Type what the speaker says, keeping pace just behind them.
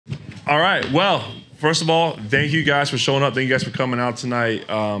All right. Well, first of all, thank you guys for showing up. Thank you guys for coming out tonight.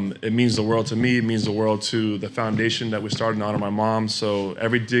 It means the world to me. It means the world to the foundation that we started in honor of my mom. So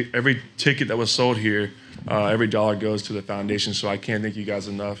every ticket that was sold here, every dollar goes to the foundation. So I can't thank you guys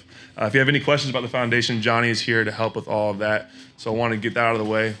enough. If you have any questions about the foundation, Johnny is here to help with all of that. So I want to get that out of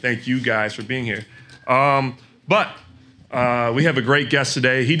the way. Thank you guys for being here. We have a great guest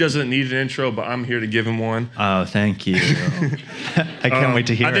today. He doesn't need an intro, but I'm here to give him one. Oh, thank you. I can't wait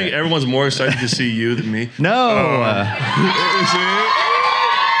to hear it. I think everyone's more excited to see you than me. No.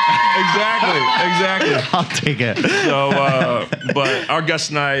 Exactly. I'll take it. So, but our guest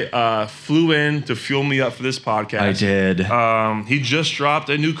and I flew in to fuel me up for this podcast. I did. He just dropped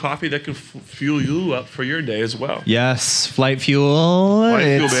a new coffee that can fuel you up for your day as well. Yes, Flight Fuel.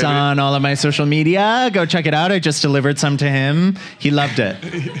 It's baby. on all of my social media. Go check it out. I just delivered some to him. He loved it.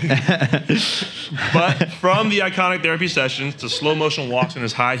 But from the iconic therapy sessions to slow motion walks in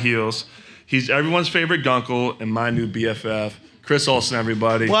his high heels, he's everyone's favorite gunkle and my new BFF. Chris Olsen,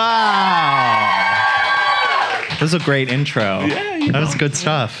 everybody. Wow. That was a great intro. Yeah, that was good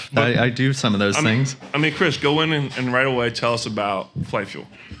stuff. I do some of those things. Chris, go in and right away tell us about Flight Fuel.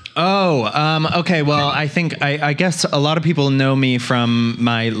 Okay. Well, I guess a lot of people know me from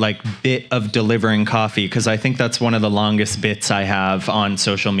my bit of delivering coffee, because I think that's one of the longest bits I have on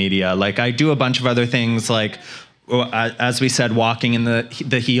social media. I do a bunch of other things, as we said, walking in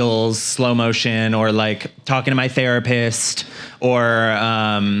the heels, slow motion, or talking to my therapist, or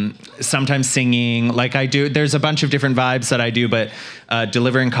sometimes singing. There's a bunch of different vibes that I do, but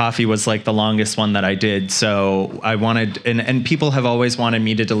delivering coffee was the longest one that I did. So I wanted, and people have always wanted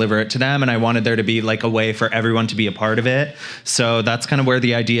me to deliver it to them, and I wanted there to be a way for everyone to be a part of it. So that's kind of where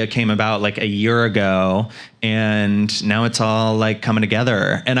the idea came about a year ago. And now it's all coming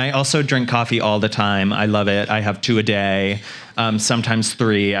together. And I also drink coffee all the time. I love it. I have 2 a day, sometimes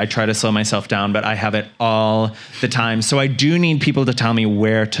 3. I try to slow myself down, but I have it all the time. So I do need people to tell me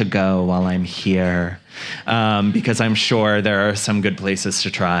where to go while I'm here, because I'm sure there are some good places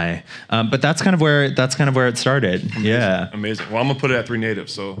to try. But that's kind of where it started. Amazing. Yeah. Amazing. Well, I'm gonna put it at 3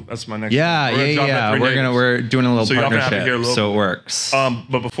 natives, so that's my next. Yeah. We're doing a little partnership, so it works.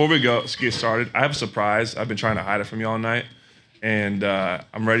 But before we get started, I have a surprise. I've been trying to hide it from you all night, and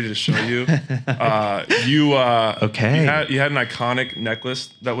I'm ready to show you. You had an iconic necklace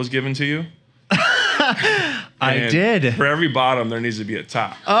that was given to you. I did. For every bottom, there needs to be a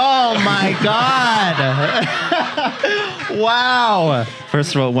top. Oh my God. Wow.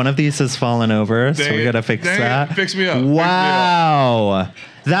 First of all, one of these has fallen over, so we got to fix that. Fix me up. Wow.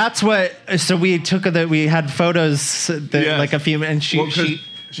 That's what, so we had photos, a few, and she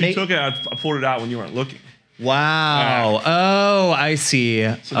took it, I pulled it out when you weren't looking. Wow. Oh, I see.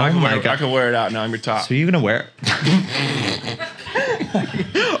 So I can wear it out now. I'm your top. So you're going to wear it?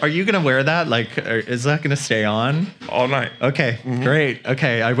 Are you going to wear that? Is that going to stay on? All night. Okay, great.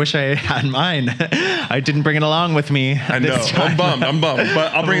 Okay, I wish I had mine. I didn't bring it along with me. I know. I'm bummed.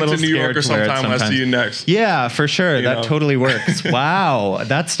 But I'll bring it to New York or sometime when I see you next. Yeah, for sure. That totally works. Wow,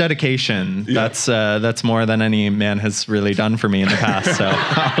 that's dedication. Yeah. That's more than any man has really done for me in the past. So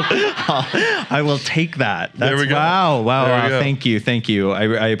I will take that. There we go. Wow. Thank you.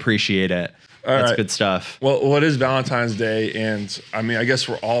 I appreciate it. That's good stuff. Well, it is Valentine's Day, and I guess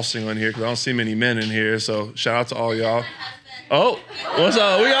we're all single in here because I don't see many men in here. So shout out to all y'all. Oh, what's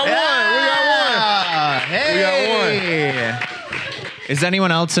up? We got one. Hey. We got one. Is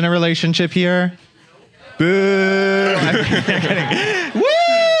anyone else in a relationship here? Boo! I'm kidding.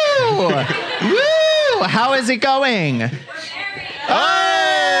 Woo! Woo! How is it going?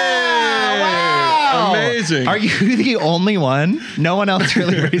 Amazing. Are you the only one? No one else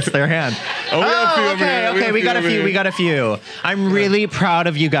really raised their hand. We got a few. I'm really proud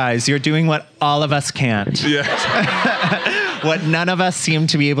of you guys. You're doing what all of us can't. Yes. What none of us seem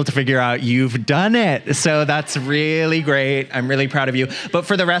to be able to figure out. You've done it. So that's really great. I'm really proud of you. But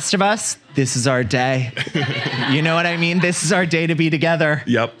for the rest of us, this is our day. You know what I mean? This is our day to be together.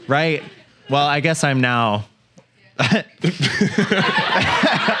 Yep. Right. Well, I guess I'm now. I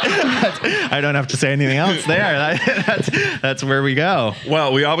don't have to say anything else there. That's where we go.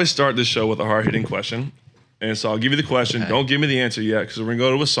 Well, we always start this show with a hard-hitting question. And so I'll give you the question. Okay. Don't give me the answer yet because we're going to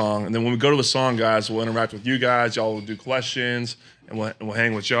go to a song. And then when we go to a song, guys, we'll interact with you guys. Y'all will do questions, and we'll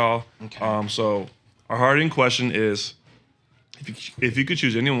hang with y'all. Okay. So our hard-hitting question is, if you could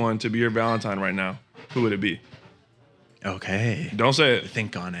choose anyone to be your Valentine right now, who would it be? Okay. Don't say it.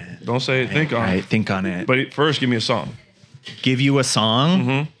 Think on it. Don't say it. Think on it. All right, think on it. Think on it. But first, give me a song. Give you a song?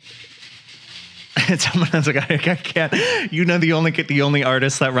 Mm-hmm. Someone else, like, I can't. You know, the only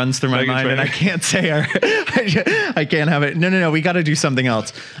artist that runs through my Megan mind, and Trainor. I can't say her. I can't have it. No. We got to do something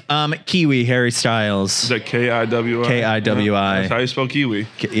else. Kiwi, Harry Styles. Is that Kiwi? Kiwi. That's how you spell kiwi.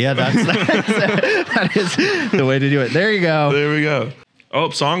 Yeah, that is the way to do it. There you go. There we go. Oh,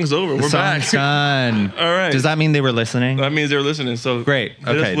 song's over. We're back. Song's done. All right. Does that mean they were listening? That means they're listening. So Great.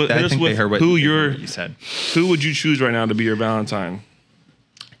 Okay. I think they heard what you said. Who would you choose right now to be your Valentine?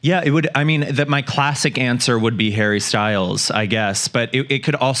 Yeah, it would. I mean, my classic answer would be Harry Styles, I guess. But it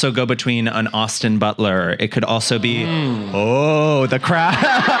could also go between an Austin Butler. It could also be, the crowd.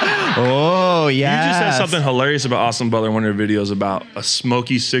 Oh, yeah. You just said something hilarious about Austin Butler in one of your videos about a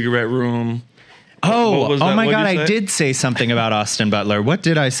smoky cigarette room. Oh my God! I I did say something about Austin Butler. What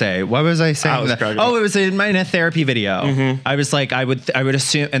did I say? What was I saying? It was in a therapy video. Mm-hmm. I was like, I would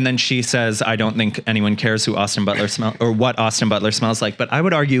assume, and then she says, I don't think anyone cares who Austin Butler smells or what Austin Butler smells like. But I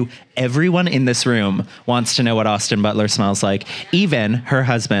would argue everyone in this room wants to know what Austin Butler smells like, even her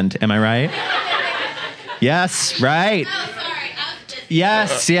husband. Am I right? Yes, right.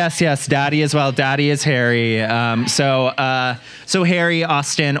 Yes. Daddy as well. Daddy is Harry. So Harry,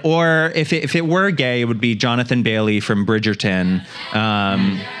 Austin, or if it were gay, it would be Jonathan Bailey from Bridgerton.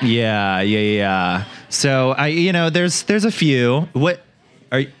 Yeah. So there's a few. What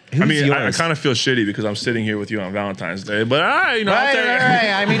are who's yours? I kind of feel shitty because I'm sitting here with you on Valentine's Day, but right.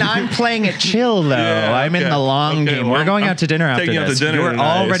 I mean, I'm playing it chill though. Yeah, I'm in the long game. Well, we're going out to dinner after taking you out this. to dinner You're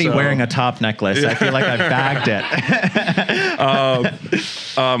tonight, already so- wearing a top necklace. I feel like I've bagged it.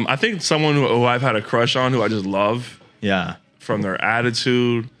 I think someone who I've had a crush on, who I just love. Yeah. From their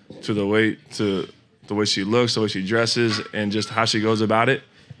attitude to the way she looks, the way she dresses, and just how she goes about it,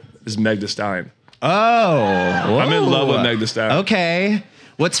 is Meg Thee Stallion. Oh, I'm in love with Meg Thee Stallion. Okay.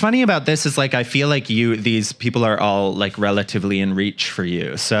 What's funny about this is like I feel like these people are all like relatively in reach for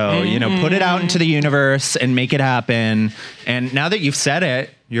you. So, put it out into the universe and make it happen. And now that you've said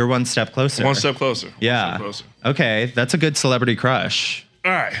it, you're one step closer. One step closer. Yeah. Okay, that's a good celebrity crush.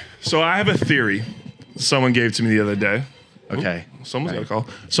 All right. So I have a theory someone gave to me the other day. Okay. Someone's got a call.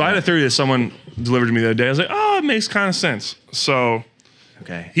 So I had a theory that someone delivered to me the other day. I was like, oh, it makes kind of sense. So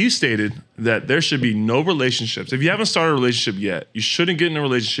he stated that there should be no relationships. If you haven't started a relationship yet, you shouldn't get in a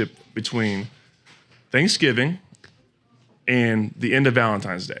relationship between Thanksgiving and the end of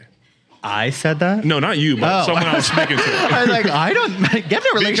Valentine's Day. I said that? No, not you, but someone I was speaking to. I was like, I don't get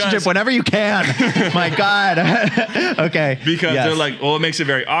in a relationship whenever you can. My God. Okay. Because they're like, well, it makes it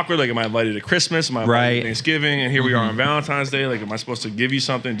very awkward. Like, am I invited to Christmas? Am I invited to Thanksgiving? And here we are on Valentine's Day. Like, am I supposed to give you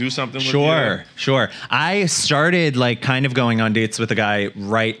something, do something with you? Sure. I started like kind of going on dates with a guy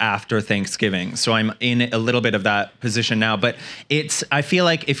right after Thanksgiving. So I'm in a little bit of that position now. But I feel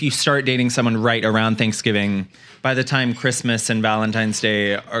like if you start dating someone right around Thanksgiving, by the time Christmas and Valentine's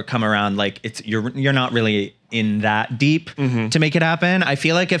Day come around, like you're not really in that deep to make it happen. I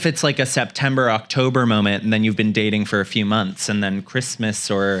feel like if it's like a September, October moment, and then you've been dating for a few months, and then Christmas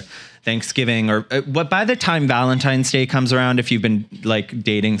or Thanksgiving but by the time Valentine's Day comes around, if you've been like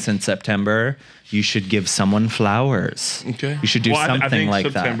dating since September, you should give someone flowers. Okay. You should do something I think like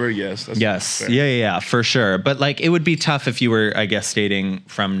September, that. yes. Yes. Yeah, for sure. But like, it would be tough if you were, I guess, dating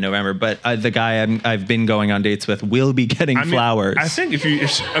from November. But the guy I've been going on dates with will be getting flowers. I think if you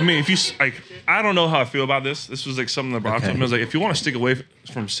like, I don't know how I feel about this. This was like something that brought up to me. I was like, if you want to stick away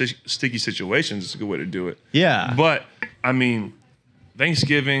from sticky situations, it's a good way to do it. Yeah. But I mean,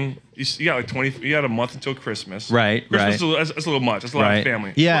 Thanksgiving, you got like you got a month until Christmas. Right. That's a little much. That's a lot of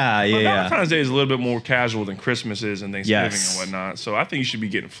family. Yeah. But Valentine's Day is a little bit more casual than Christmas is and Thanksgiving and whatnot. So I think you should be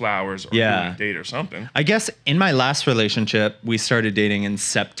getting flowers or doing a date or something. I guess in my last relationship, we started dating in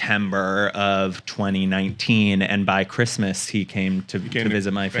September of 2019, and by Christmas he came to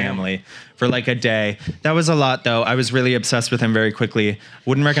visit my family for like a day. That was a lot, though. I was really obsessed with him very quickly.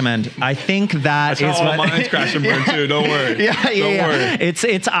 Wouldn't recommend. I think That's how all mine's crash and burn too. Don't worry. Don't worry.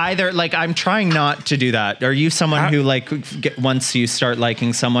 It's either like I'm trying not to do that. Are you someone who like once you start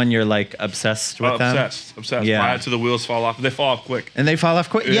liking someone, you're like obsessed with them? Obsessed. Yeah. Right till the wheels fall off. They fall off quick. And they fall off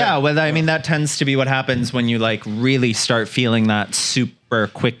quick. Yeah. Well, I mean that tends to be what happens when you like really start feeling that super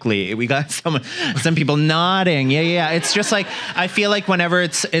quickly. We got some people nodding. Yeah. It's just like I feel like whenever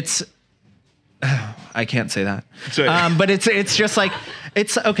it's. I can't say that. But it's just like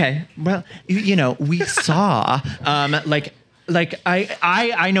it's okay. Well, we saw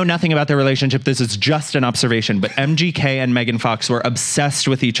I know nothing about their relationship. This is just an observation, but MGK and Megan Fox were obsessed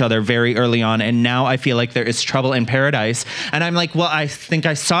with each other very early on. And now I feel like there is trouble in paradise. And I'm like, well, I think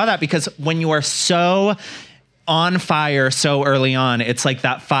I saw that because when you are so on fire so early on, it's like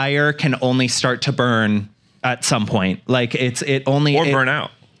that fire can only start to burn at some point. Like burn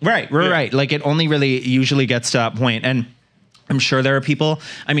out. Right. Like it only really usually gets to that point. And I'm sure there are people,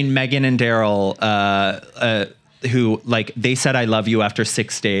 I mean, Megan and Daryl, who like they said I love you after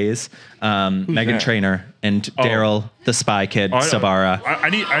 6 days. Megan Trainor and Daryl, the spy kid, Sabara. I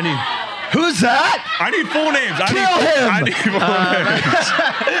need. Who's that? I need full names. Kill him. I need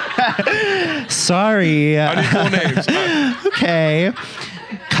full names. Sorry. I need full names. Okay.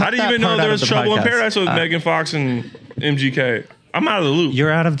 I didn't even know there was trouble in paradise with Megan Fox and MGK. I'm out of the loop.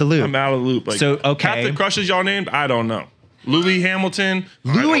 You're out of the loop. I'm out of the loop. Like, so okay. Half the crushes y'all named, I don't know. Louis Hamilton.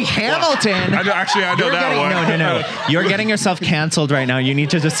 Louis Hamilton. I know that one. No. You're getting yourself canceled right now. You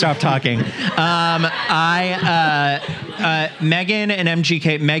need to just stop talking. Megan and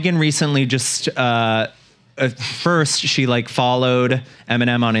MGK. Megan recently just. First, she like followed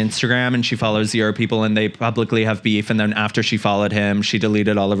Eminem on Instagram, and she follows the other people, and they publicly have beef. And then after she followed him, she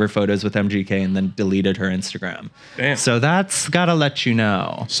deleted all of her photos with MGK, and then deleted her Instagram. Damn. So that's gotta let you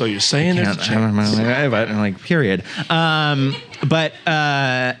know. So you're saying there's a chance? Like period. But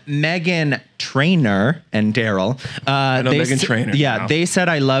Megan Trainor and Daryl, Megan Trainor. Yeah, now. They said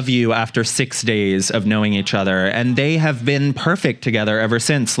I love you after 6 days of knowing each other, and they have been perfect together ever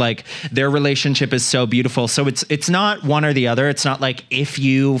since. Like their relationship is so beautiful. So it's not one or the other. It's not like if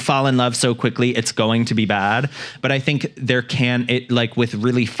you fall in love so quickly, it's going to be bad. But I think like with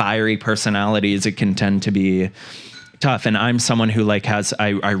really fiery personalities, it can tend to be tough. And I'm someone who like has,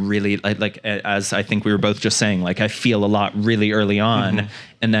 I really like, as I think we were both just saying, like I feel a lot really early on,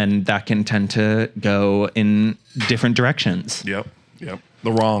 and then that can tend to go in different directions. Yep.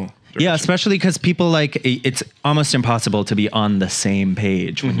 The wrong direction. Yeah, especially because people like, it's almost impossible to be on the same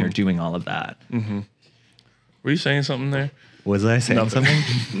page when you're doing all of that. Were you saying something there? Was I saying something?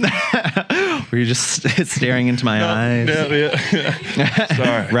 Were you just staring into my eyes? Yeah.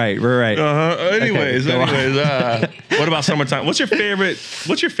 Sorry. Right. Anyways, what about summertime? What's your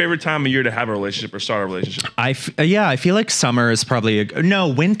favorite time of year to have a relationship or start a relationship? I feel like summer is probably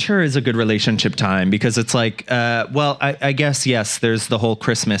winter is a good relationship time because it's like, I guess, yes, there's the whole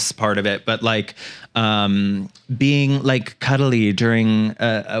Christmas part of it, but like, being like cuddly during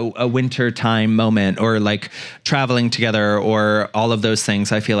a winter time moment, or like traveling together, or all of those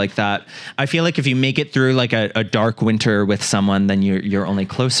things. I feel like if you make it through like a dark winter with someone, then you're only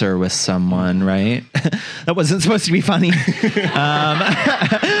closer with someone, right? That wasn't supposed to be funny.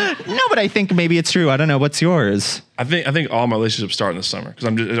 No, but I think maybe it's true. I don't know. What's yours? I think all my relationships start in the summer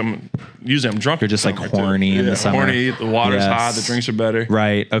because I'm usually drunk. You're just like horny in the summer. Horny. The water's hot. The drinks are better.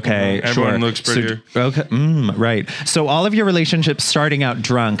 Right. Okay. Everyone looks prettier. Right. So all of your relationships starting out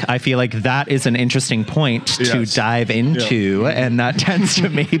drunk, I feel like that is an interesting point to dive into, and that tends to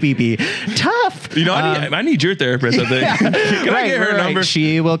maybe be tough. You know, I need your therapist. I think. Can I get her number?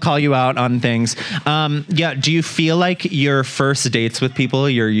 She will call you out on things. Do you feel like your first dates with people,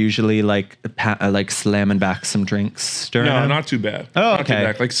 you're usually like slamming back some drinks? No, not too bad. Oh, not okay. Too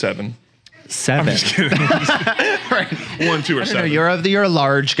bad, like 7. 7. I'm just kidding. Right. 1, 2, or 7. You're a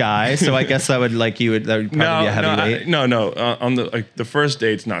large guy, so I guess that would probably be a heavyweight. On the first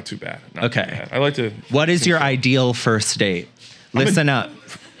date's not too bad. Not too bad. I like to. What is your ideal first date? Listen up,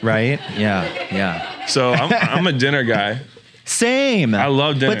 right? Yeah. So I'm a dinner guy. Same. I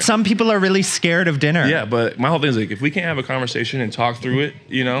love dinner. But some people are really scared of dinner. Yeah, but my whole thing is like, if we can't have a conversation and talk through it,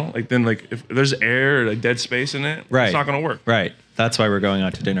 then like if there's air or like dead space in it, it's not going to work. Right. That's why we're going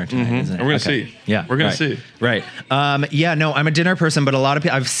out to dinner tonight, isn't it? And we're going to see. Yeah. We're going to see. Right. I'm a dinner person, but a lot of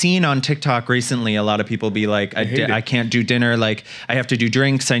people, I've seen on TikTok recently, a lot of people be like, I can't do dinner. Like, I have to do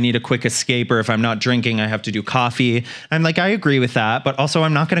drinks. I need a quick escape. Or if I'm not drinking, I have to do coffee. I'm like, I agree with that. But also,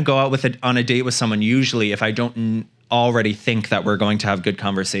 I'm not going to go out on a date with someone usually if I don't already think that we're going to have good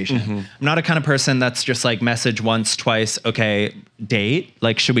conversation. I'm not a kind of person that's just like message once, twice, okay, date,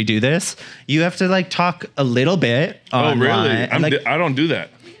 like should we do this? You have to like talk a little bit online. Oh really? I don't do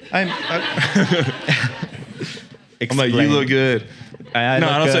that. I'm like, you look good. I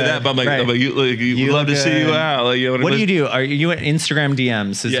don't say that, but I'm like, you love to see you out. Like, what do you do? Are you at Instagram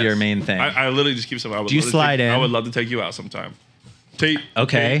DMs is your main thing? I literally just keep some. Do you slide in? I would love to take you out sometime.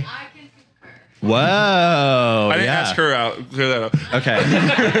 Okay. Whoa! I didn't ask her out. Clear that up. Okay,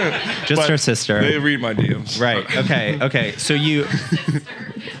 just her sister. They read my DMs. Right. Okay. So do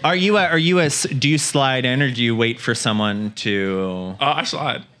you slide in, or do you wait for someone to? I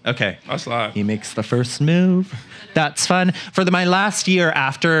slide. Okay. I slide. He makes the first move. That's fun. For my last year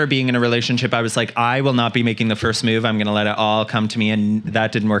after being in a relationship, I was like, I will not be making the first move. I'm going to let it all come to me. And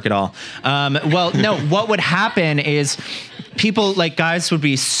that didn't work at all. No, what would happen is people, like guys would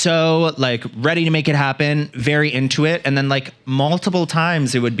be so like ready to make it happen, very into it. And then like multiple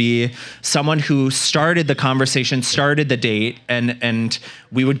times it would be someone who started the conversation, started the date, and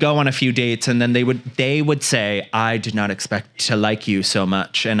we would go on a few dates, and then they would say, I did not expect to like you so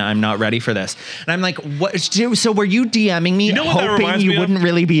much, and I'm not ready for this. And I'm like, what? So were you DMing me hoping you wouldn't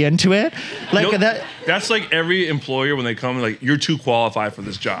really be into it? Like that's like every employer when they come, like, you're too qualified for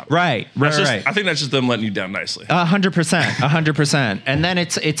this job. Right. I think that's just them letting you down nicely. 100%. And then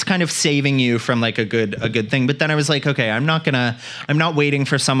it's kind of saving you from like a good thing. But then I was like, okay, I'm not waiting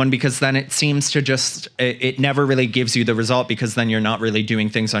for someone, because then it seems to just, it never really gives you the result, because then you're not really doing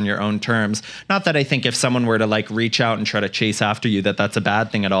things on your own terms. Not that I think if someone were to like reach out and try to chase after you, that's a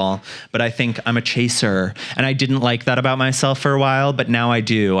bad thing at all. But I think I'm a chaser, and I didn't like that about myself for a while, but now I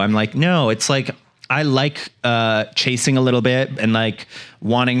do. I'm like, no, it's like, I like chasing a little bit and like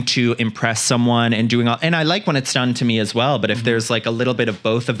wanting to impress someone and doing all, and I like when it's done to me as well. But if there's like a little bit of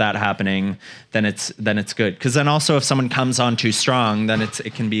both of that happening, then it's good. Because then also if someone comes on too strong, then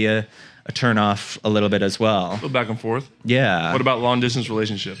it can be a turn off a little bit as well. Go back and forth. Yeah. What about long distance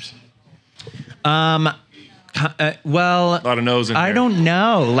relationships? Well, a lot of no's in here. I don't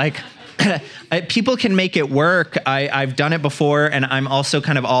know. Like, people can make it work. I've done it before, and I'm also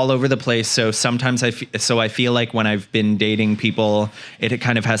kind of all over the place. So sometimes I feel like when I've been dating people, it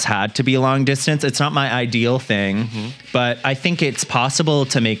kind of has had to be long distance. It's not my ideal thing, but I think it's possible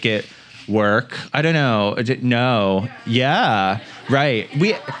to make it work. I don't know. No. Yeah. Right.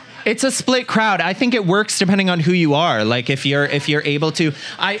 It's a split crowd. I think it works depending on who you are. Like if you're able to,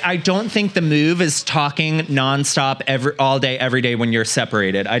 I don't think the move is talking nonstop all day, every day when you're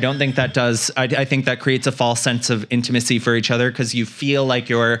separated. I don't think that does. I think that creates a false sense of intimacy for each other, because you feel like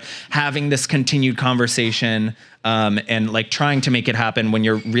you're having this continued conversation and like trying to make it happen when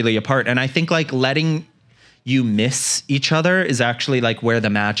you're really apart. And I think like letting you miss each other is actually like where the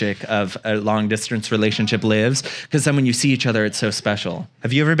magic of a long distance relationship lives, because then when you see each other, it's so special.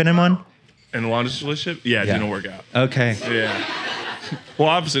 Have you ever been in one? In a long distance relationship? Yeah, it didn't work out. Okay. Yeah. Well,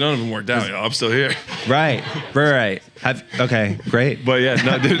 obviously none of them worked out. You know, I'm still here. Right. Okay, great. But yeah,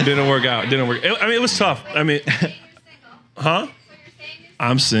 no, it didn't work out. I mean, it was tough. I mean, huh?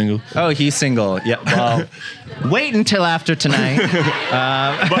 I'm single. Oh, he's single. Yeah. Well, wait until after tonight.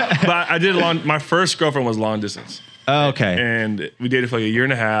 But I did my first girlfriend was long distance. Oh, okay. And we dated for like a year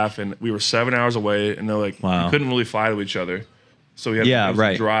and a half, and we were 7 hours away, and they're like, we couldn't really fly to each other. So we had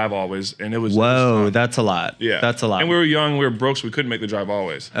to drive always, and it was. Whoa, that's a lot. Yeah, that's a lot. And we were young, we were broke, so we couldn't make the drive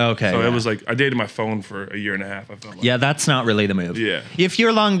always. Okay. So it was like I dated my phone for a year and a half. I felt like. Yeah, that's not really the move. Yeah. If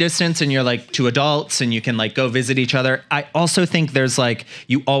you're long distance and you're like two adults and you can like go visit each other, I also think there's like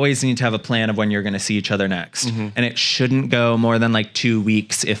you always need to have a plan of when you're going to see each other next, and it shouldn't go more than like 2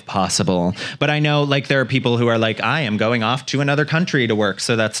 weeks if possible. But I know like there are people who are like, I am going off to another country to work,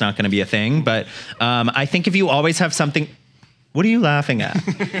 so that's not going to be a thing. But I think if you always have something. What are you laughing at?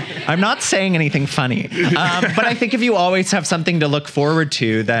 I'm not saying anything funny. But I think if you always have something to look forward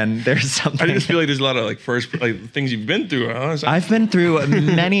to, then there's something. I just feel like there's a lot of like things you've been through. Huh? I've been through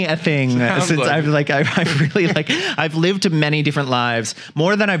many a thing since I've lived many different lives,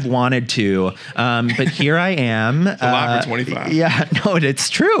 more than I've wanted to. But here I am. It's a lot for 25. Yeah, no, it's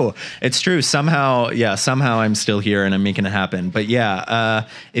true. It's true. Somehow I'm still here and I'm making it happen. But yeah,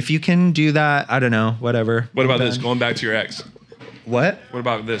 if you can do that, I don't know, whatever. What about this? Going back to your ex. What? What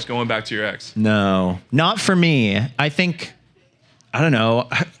about this? Going back to your ex? No, not for me. I think, I don't know.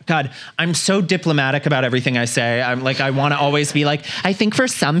 God, I'm so diplomatic about everything I say. I'm like, I want to always be like, I think for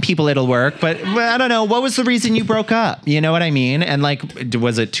some people it'll work, but I don't know. What was the reason you broke up? You know what I mean? And like,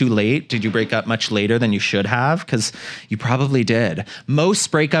 was it too late? Did you break up much later than you should have? Because you probably did. Most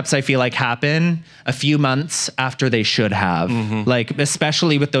breakups I feel like happen a few months after they should have. Like,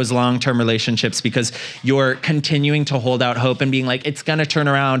 especially with those long-term relationships, because you're continuing to hold out hope and being like, it's going to turn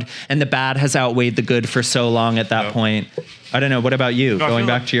around, and the bad has outweighed the good for so long at that point. I don't know. What about you? Going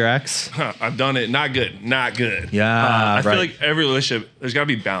back to your ex? I've done it. Not good. Not good. Yeah. I feel like every relationship, there's got to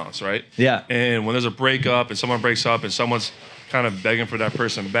be balance, right? Yeah. And when there's a breakup and someone breaks up and someone's kind of begging for that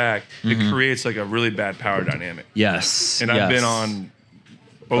person back, it creates like a really bad power dynamic. Yes. And I've been on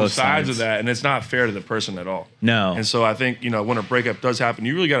both sides of that, and it's not fair to the person at all. No. And so I think, when a breakup does happen,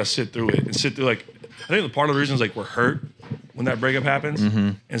 you really got to sit through it and sit through like, I think the part of the reason is like we're hurt when that breakup happens,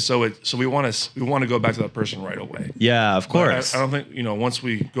 and so we want to go back to that person right away. Yeah, of course. I don't think once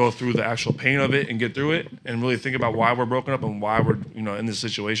we go through the actual pain of it and get through it and really think about why we're broken up and why we're in this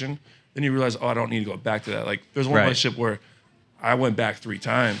situation, then you realize, I don't need to go back to that. Like there's one relationship where I went back 3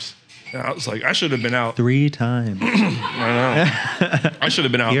 times, And I was like, I should have been out. 3 times. I know. I should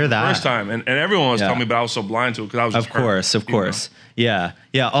have been out Hear the that. first time. And everyone was telling me, but I was so blind to it because I was just hurt, Of course. Yeah.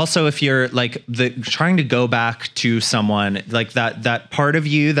 Yeah. Also, if you're like trying to go back to someone like that part of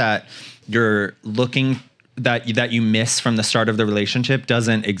you that you're looking that you miss from the start of the relationship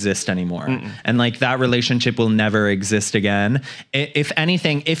doesn't exist anymore. And like that relationship will never exist again. If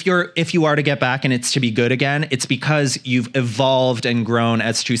anything, if you are to get back and it's to be good again, it's because you've evolved and grown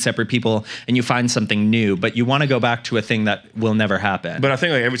as 2 separate people and you find something new, but you want to go back to a thing that will never happen. But I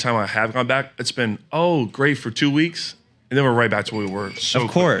think like every time I have gone back, it's been, great for 2 weeks. And then we're right back to where we were. So of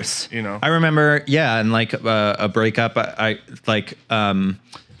course. Quickly, you know, I remember, and like a breakup, a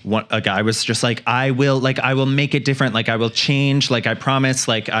guy was just like, I will make it different. Like I will change. Like I promise,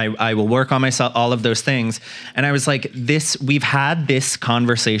 like I will work on myself, all of those things. And I was like, we've had this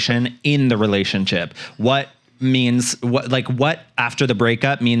conversation in the relationship. What after the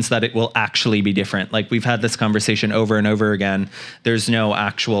breakup means that it will actually be different. Like we've had this conversation over and over again. There's no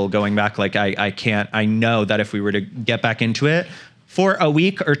actual going back. Like I know that if we were to get back into it, for a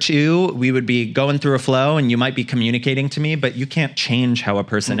week or 2, we would be going through a flow and you might be communicating to me, but you can't change how a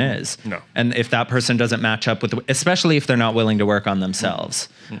person is. No. And if that person doesn't match up with, especially if they're not willing to work on themselves.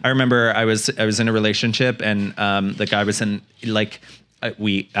 I remember I was in a relationship and the guy was in like,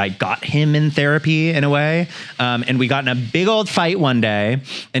 I got him in therapy in a way. And we got in a big old fight one day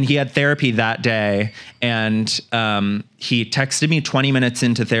and he had therapy that day. And he texted me 20 minutes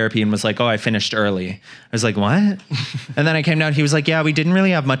into therapy and was like, I finished early. I was like, what? And then I came down, he was like, yeah, we didn't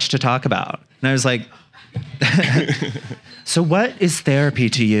really have much to talk about. And I was like, so what is therapy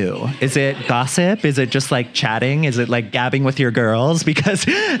to you? Is it gossip? Is it just like chatting? Is it like gabbing with your girls? Because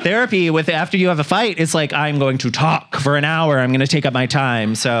therapy after you have a fight, it's like, I'm going to talk for an hour. I'm going to take up my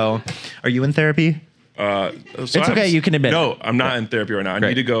time. So are you in therapy? It's okay. You can admit. No, I'm not in therapy right now. I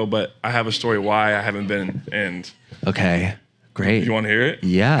need to go, but I have a story why I haven't been. And okay. Great. You want to hear it?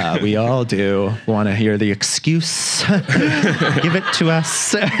 Yeah, we all do. Want to hear the excuse? Give it to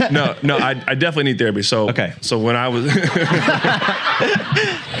us. No, I definitely need therapy. So, okay. So when I was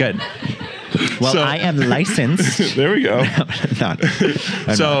good. Well, I am licensed. There we go.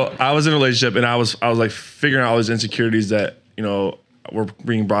 So I was in a relationship and I was like figuring out all these insecurities that, were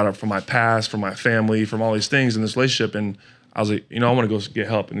being brought up from my past, from my family, from all these things in this relationship. And I was like, I want to go get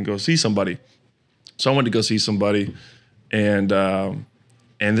help and go see somebody. So I went to go see somebody. And I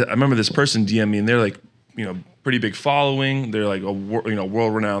remember this person DM me, and they're like, pretty big following. They're like a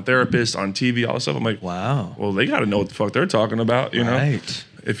world-renowned therapist on TV, all this stuff. I'm like, wow. Well, they got to know what the fuck they're talking about, you know? Right.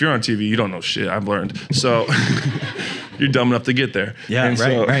 If you're on TV, you don't know shit. I've learned. So you're dumb enough to get there. Yeah, and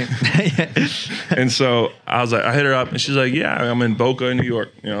right. And so I was like, I hit her up, and she's like, yeah, I'm in Boca in New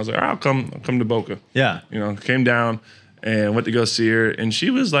York. I was like, all right, I'll come to Boca. Yeah. Came down and went to go see her, and she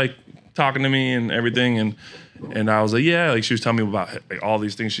was like talking to me and everything, and I was like, yeah, like she was telling me about like all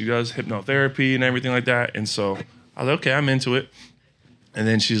these things she does, hypnotherapy and everything like that. And so I was like, okay, I'm into it. And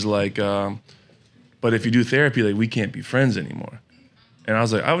then she's like, but if you do therapy, like we can't be friends anymore. And I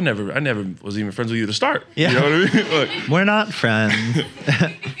was like, I never was even friends with you to start. Yeah. You know what I mean? Like, we're not friends.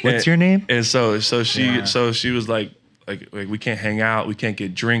 What's your name? And so she was like we can't hang out, we can't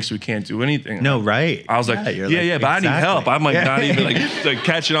get drinks, we can't do anything. No, right. I was like, yeah, but I need help. I'm like not even like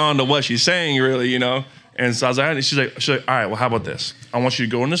catching on to what she's saying, really, And so I was like, she's like, all right, well, how about this? I want you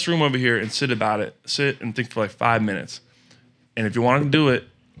to go in this room over here and sit and think for like 5 minutes. And if you want to do it,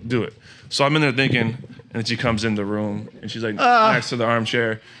 do it. So I'm in there thinking, and then she comes in the room and she's like next to the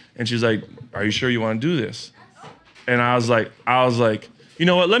armchair, and she's like, are you sure you want to do this? And I was like, you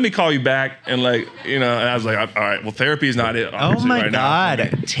know what? Let me call you back. And and I was like, all right, well, therapy is not it. Oh my God. Now.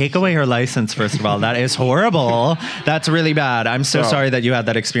 Take away her license, first of all. That is horrible. That's really bad. I'm so sorry that you had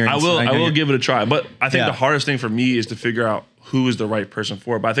that experience. I will give it a try. But I think the hardest thing for me is to figure out who is the right person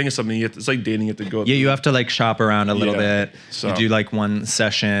for it. But I think it's something it's like dating, you have to go through. You have to shop around a little bit. So. You do one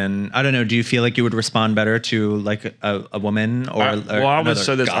session. I don't know. Do you feel like you would respond better to a woman or I would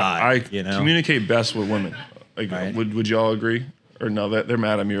say this. Guy, I communicate best with women. Right. Would you all agree? Or no, they're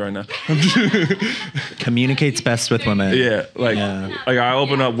mad at me right now. Communicates best with women. Yeah, I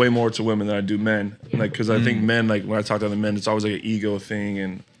open up way more to women than I do men. Because I think men, when I talk to other men, it's always an ego thing,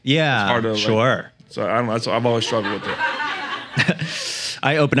 and it's hard to sure. So I don't know. So I've always struggled with it.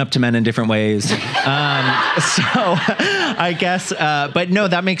 I open up to men in different ways. So I guess, but no,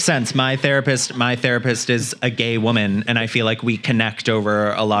 that makes sense. My therapist is a gay woman, and I feel like we connect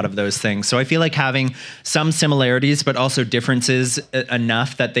over a lot of those things. So I feel like having some similarities, but also differences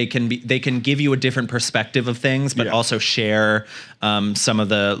enough that they can give you a different perspective of things, but also share some of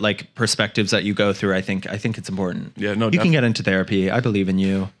the perspectives that you go through. I think it's important. Yeah, no, you can get into therapy. I believe in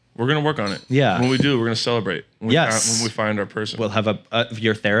you. We're gonna work on it. Yeah. When we do, we're gonna celebrate. When we find our person. We'll have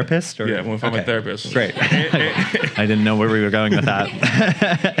your therapist? Or? Yeah, when we find my therapist. Great. I didn't know where we were going with that.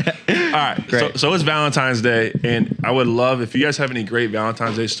 All right. Great. So it's Valentine's Day, and I would love if you guys have any great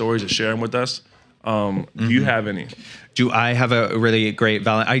Valentine's Day stories to share them with us. Do you have any? Do I have a really great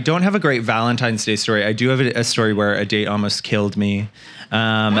I don't have a great Valentine's Day story. I do have a story where a date almost killed me.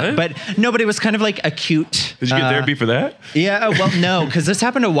 But no, but it was kind of like a cute. Did you get therapy for that? Yeah, well, no, because this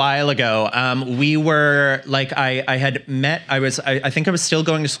happened a while ago. We were like, I had met, I think I was still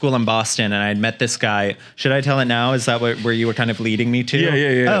going to school in Boston, and I had met this guy. Should I tell it now? Is that where you were kind of leading me to?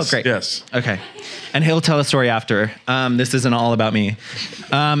 Yeah. Oh, great. Yes. Okay. And he'll tell a story after. This isn't all about me.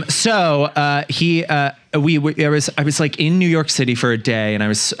 I was like in New York City for a day, and I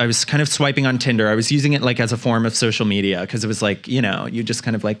was kind of swiping on Tinder. I was using it like as a form of social media because it was like, you know, you just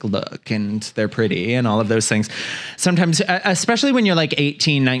kind of like look and they're pretty and all of those things. Sometimes, especially when you're like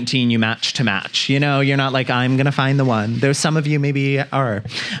 18, 19, you match to match. You know, you're not like, I'm going to find the one. There's some of you maybe are.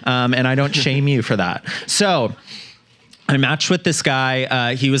 And I don't shame you for that. So I matched with this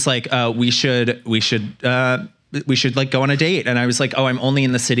guy. He was like, we should like go on a date. And I was like, oh, I'm only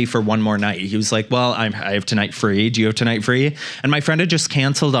in the city for one more night. He was like, well, I have tonight free. Do you have tonight free? And my friend had just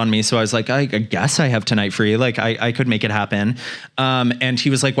canceled on me. So I was like, I guess I have tonight free. Like I could make it happen. And he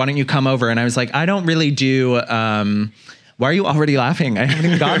was like, why don't you come over? And I was like, I don't really do, why are you already laughing? I haven't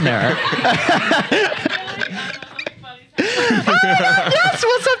even gotten there. Yes,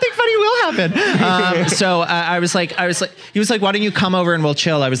 well, something funny will happen. So I was like, he was like, why don't you come over and we'll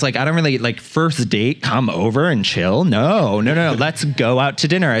chill? I was like, I don't really like first date, come over and chill. No. Let's go out to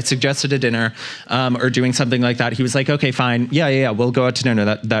dinner. I suggested a dinner, or doing something like that. He was like, okay, fine. Yeah. We'll go out to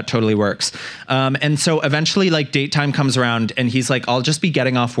dinner. That totally works. And so eventually like date time comes around and he's like, I'll just be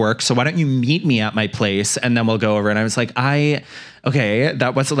getting off work. So why don't you meet me at my place and then we'll go over. And I was like, okay,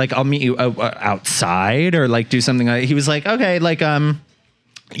 that wasn't like, I'll meet you outside or like do something like, he was like, okay, like,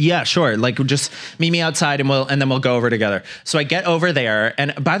 yeah, sure. Like just meet me outside and then we'll go over together. So I get over there.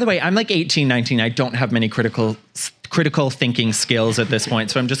 And by the way, I'm like 18, 19. I don't have many critical thinking skills at this point.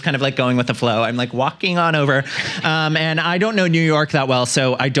 So I'm just kind of like going with the flow. I'm like walking on over. And I don't know New York that well.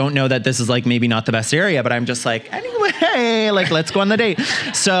 So I don't know that this is like maybe not the best area, but I'm just like, anyway, like let's go on the date.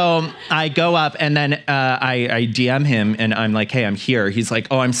 So I go up and then I DM him and I'm like, hey, I'm here. He's like,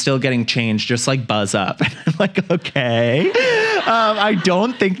 oh, I'm still getting changed. Just like buzz up. And I'm like, okay. I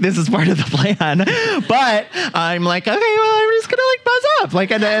don't think this is part of the plan, but I'm like, okay, well, I'm just gonna like buzz up.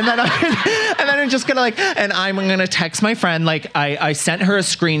 Like, and then I'm just gonna like, and I'm gonna text my friend. Like I sent her a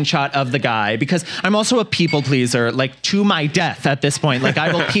screenshot of the guy because I'm also a people pleaser, like to my death at this point. Like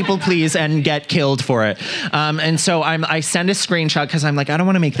I will people please and get killed for it. And so I send a screenshot because I'm like, I don't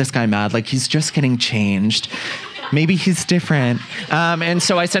want to make this guy mad. Like he's just getting changed. Maybe he's different. And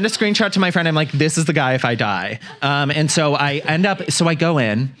so I send a screenshot to my friend. I'm like, this is the guy if I die. And so I go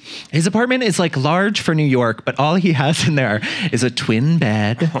in. His apartment is like large for New York, but all he has in there is a twin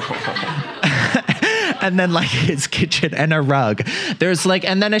bed. And then like his kitchen and a rug. There's like,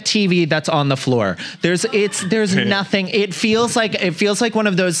 and then a TV that's on the floor. There's nothing. It feels like one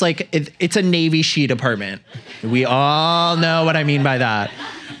of those, like, it's a Navy sheet apartment. We all know what I mean by that.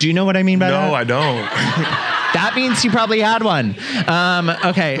 Do you know what I mean by that? No, I don't. That means you probably had one.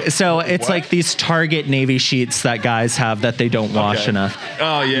 Okay, so it's like these Target Navy sheets that guys have that they don't wash enough.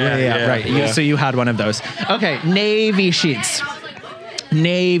 Oh, yeah, right. Yeah. So you had one of those. Okay, Navy sheets.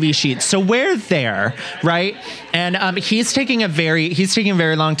 So we're there, right? And he's taking a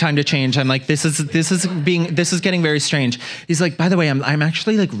very long time to change. I'm like, this is getting very strange. He's like, by the way, I'm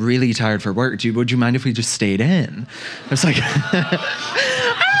actually like really tired for work. Would you mind if we just stayed in? I was like,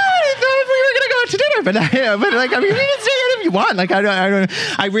 to dinner, but like, I mean, you can stay in if you want. Like, I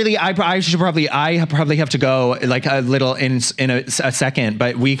probably have to go like a little in a second,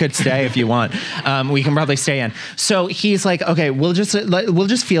 but we could stay if you want. We can probably stay in. So he's like, okay, we'll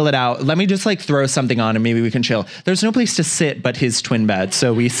just feel it out. Let me just like throw something on and maybe we can chill. There's no place to sit but his twin bed.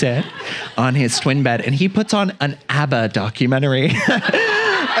 So we sit on his twin bed and he puts on an ABBA documentary.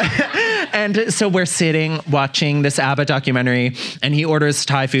 And so we're sitting watching this ABBA documentary and he orders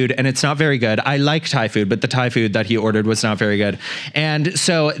Thai food and it's not very good. I like Thai food, but the Thai food that he ordered was not very good. And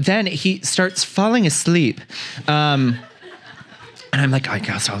so then he starts falling asleep. And I'm like, I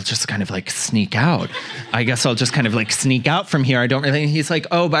guess I'll just kind of like sneak out. From here. I don't really. He's like,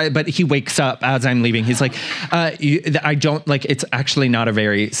 oh, but he wakes up as I'm leaving. He's like, I don't like. It's actually not a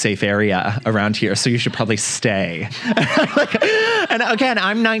very safe area around here, so you should probably stay. And again,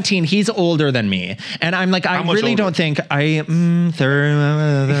 I'm 19. He's older than me, and I'm like, I really don't think I 30.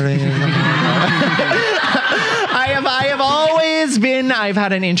 I have I've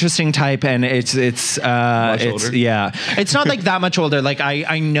had an interesting type, and it's older. yeah, it's not like that much older. Like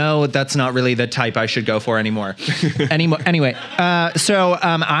I know that's not really the type I should go for anymore. Anyway, so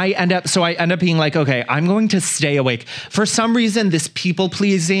I end up being like, okay, I'm going to stay awake. For some reason, this people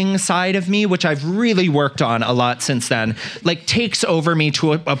pleasing side of me, which I've really worked on a lot since then, like takes over me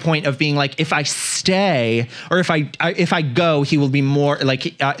to a point of being like, if I stay or if I go, he will be more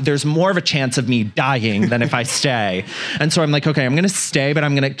like there's more of a chance of me dying than if I stay. And so I'm like, okay, I'm going to stay, but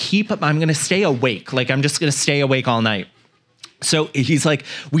I'm going to stay awake. Like, I'm just going to stay awake all night. So he's like,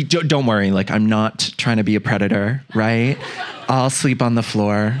 don't worry. Like, I'm not trying to be a predator, right? I'll sleep on the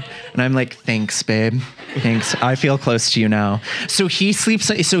floor. And I'm like, thanks, babe. Thanks. I feel close to you now. So he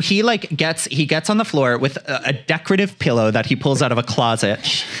sleeps. So he gets on the floor with a decorative pillow that he pulls out of a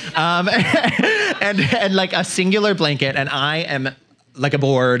closet, and like a singular blanket. And I am like a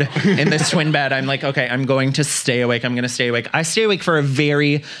board in this twin bed. I'm like, okay, I'm going to stay awake. I'm going to stay awake. I stay awake for a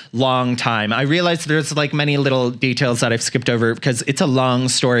very long time. I realize there's like many little details that I've skipped over because it's a long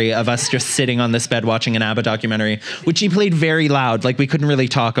story of us just sitting on this bed watching an ABBA documentary, which he played very loud. Like we couldn't really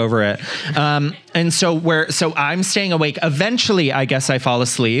talk over it. And so I'm staying awake. Eventually, I guess I fall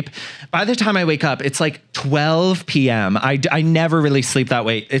asleep. By the time I wake up, it's like 12 p.m. I never really sleep that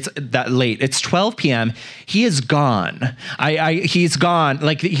late. It's that late. It's 12 p.m. He is gone. He's gone.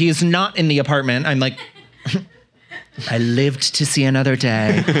 Like he is not in the apartment. I'm like, I lived to see another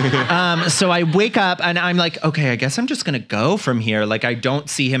day. So I wake up and I'm like, okay, I guess I'm just going to go from here. Like I don't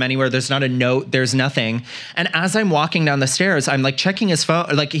see him anywhere. There's not a note. There's nothing. And as I'm walking down the stairs, I'm like checking his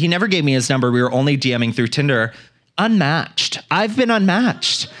phone. Like he never gave me his number. We were only DMing through Tinder. Unmatched. I've been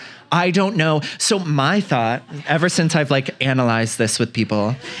unmatched. I don't know. So my thought, ever since I've like analyzed this with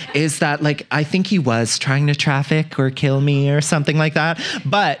people, is that like, I think he was trying to traffic or kill me or something like that,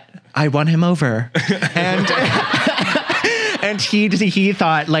 but I won him over. And and he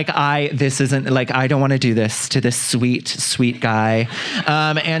thought like this isn't like, I don't want to do this to this sweet guy.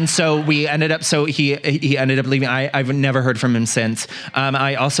 And so we ended up, so he ended up leaving. I've never heard from him since.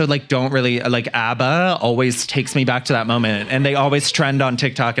 I also like don't really like ABBA always takes me back to that moment, and they always trend on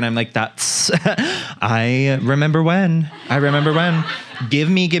TikTok, and I'm like, I remember when.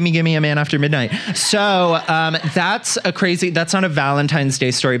 Give me a man after midnight. So that's not a Valentine's Day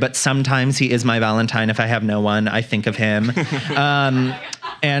story, but sometimes he is my Valentine. If I have no one, I think of him.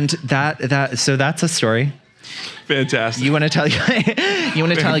 And so that's a story. Fantastic. You want to tell yours?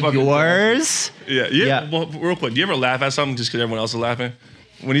 Yeah. Well, real quick, do you ever laugh at something just because everyone else is laughing?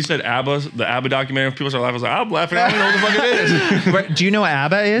 When he said the ABBA documentary, people start laughing. I was like, I'm laughing. I don't know what the fuck it is. Do you know what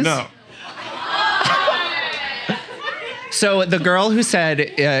ABBA is? No. So the girl who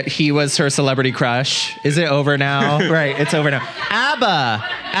said he was her celebrity crush, is it over now? Right, it's over now.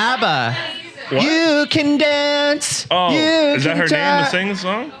 ABBA. What? You can dance. Oh, is that her name to sing the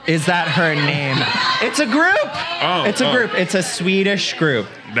song? Is that her name? It's a group. Oh, it's a group. It's a Swedish group.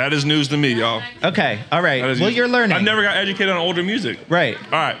 That is news to me, y'all. Okay, all right. Well, you're learning. I've never got educated on older music. Right.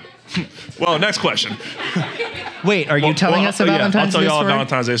 All right. Well, next question. Wait, are you telling us a Valentine's Day story? I'll tell y'all a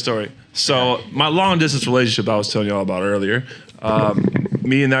Valentine's Day story. So my long distance relationship I was telling y'all about earlier,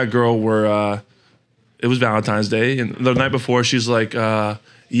 me and that girl were, it was Valentine's Day. And the night before, she's like, yeah,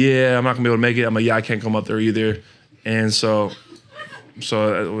 I'm not gonna be able to make it. I'm like, yeah, I can't come up there either. And so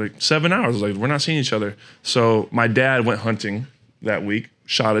like 7 hours, like, we're not seeing each other. So my dad went hunting that week,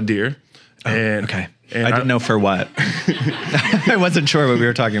 shot a deer. And okay. And I didn't know for what. I wasn't sure what we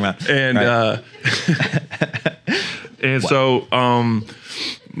were talking about. And and so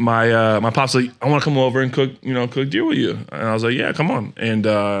my pop's like, I want to come over and cook deer with you. And I was like, yeah, come on. And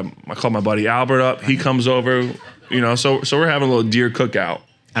I called my buddy Albert up. He comes over. So we're having a little deer cookout.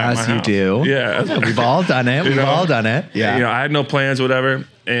 As you do. Yeah. We've all done it. We've all done it. Yeah. I had no plans, whatever.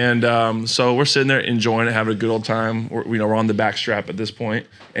 And so we're sitting there enjoying it, having a good old time. We're on the back strap at this point.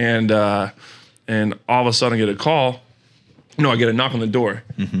 And all of a sudden I get a call. I get a knock on the door.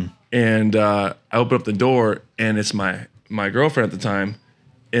 Mm-hmm. And I open up the door, and it's my girlfriend at the time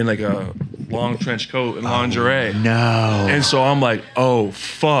in like a long trench coat and lingerie. No. And so I'm like, oh,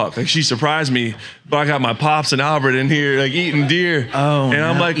 fuck. Like, she surprised me, but I got my pops and Albert in here, like, eating deer. Oh, and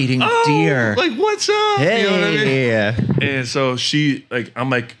I'm like, eating deer. Like, what's up? Hey. You know what I mean? And so I'm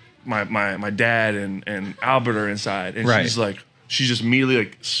like, my dad and Albert are inside. And she's just immediately,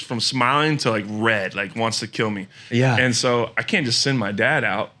 like, from smiling to, like, red, like, wants to kill me. Yeah. And so I can't just send my dad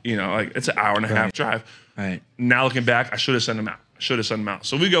out, like, it's an hour and a half drive. Right. Now looking back, I should have sent him out.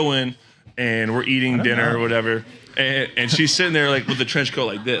 So we go in, and we're eating dinner or whatever, and she's sitting there like with the trench coat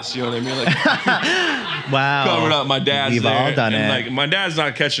like this, you know what I mean? Like, wow, covering up. My dad's We've there, all done and it. like my dad's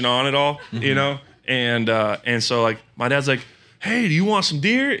not catching on at all, and so like my dad's like, hey, do you want some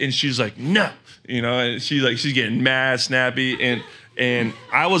deer? And she's like, no. You know, and she's getting mad, snappy, and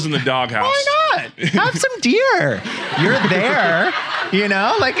I was in the doghouse. Why not? Have some deer. You're there. You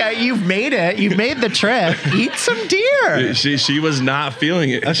know, like you've made it. You've made the trip. Eat some deer. She was not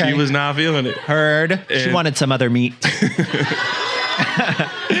feeling it. Okay. She was not feeling it. Heard. She wanted some other meat.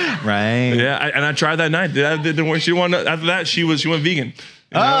 Right. Yeah, and I tried that night. That didn't work. After that, she went vegan.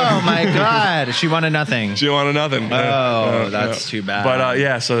 Oh my God. She wanted nothing. She wanted nothing. Oh, that's too bad. But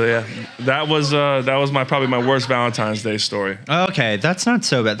that was probably my worst Valentine's Day story. Okay, that's not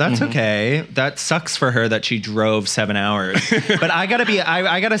so bad. That's okay. That sucks for her that she drove 7 hours. But I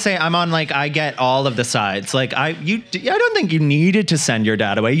gotta say, I'm on like, I get all of the sides. Like I don't think you needed to send your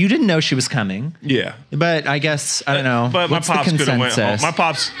dad away. You didn't know she was coming. Yeah. But I guess I don't know. But What's my pops could have went home. My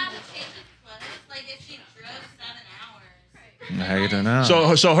pops. I don't know.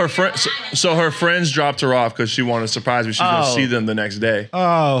 So her friends dropped her off because she wanted to surprise me. She's gonna see them the next day.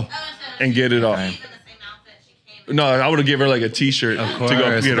 Oh. And get it off. No, I would have given her like a T-shirt to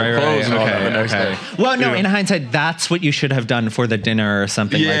go get her clothes and all that the next day. Well, no, in hindsight, that's what you should have done for the dinner or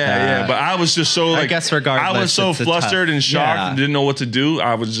something like that. Yeah, but I was just so like, I guess regardless, I was so flustered and shocked and didn't know what to do.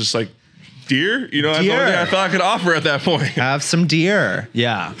 I was just like, deer? You know, that's the only thing I thought I could offer at that point. Have some deer.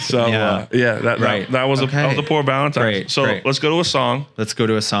 Yeah. So, that was a poor Valentine. So let's go to a song. Let's go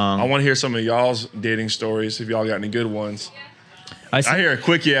to a song. I want to hear some of y'all's dating stories, if y'all got any good ones. I hear a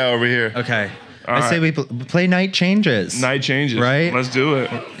quick yeah over here. Okay. I say we play Night Changes. Night Changes. Right? Let's do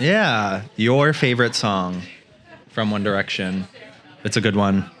it. Yeah. Your favorite song from One Direction. It's a good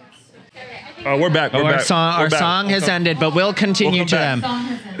one. We're back. Our song has ended, but we'll continue to them.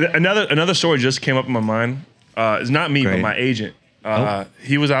 Another story just came up in my mind. It's not me, but my agent.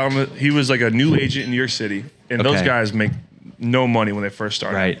 He was like a new agent in New York City, and those guys make no money when they first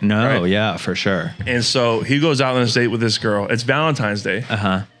start. Right. No. Right? Yeah, for sure. And so he goes out on a date with this girl. It's Valentine's Day.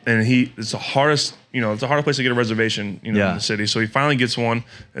 And it's the hardest. It's a hard place to get a reservation. In the city. So he finally gets one.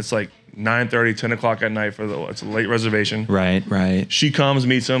 It's like 9:30, 10 o'clock at night it's a late reservation. Right. Right. She comes,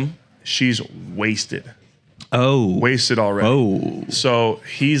 meets him. She's wasted. Oh. Wasted already. Oh. So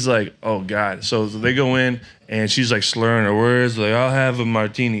he's like, oh God. So they go in and she's like slurring her words, like, I'll have a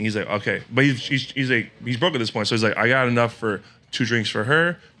martini. He's like, okay. But he's broke at this point. So he's like, I got enough for 2 drinks for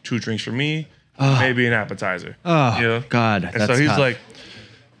her, 2 drinks for me, maybe an appetizer. Oh, God. And so he's like,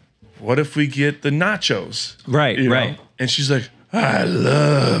 what if we get the nachos? Right, right. And she's like, I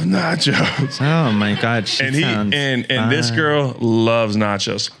love nachos. Oh my God! And this girl loves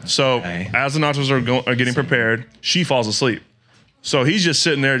nachos. So as the nachos are getting prepared, she falls asleep. So he's just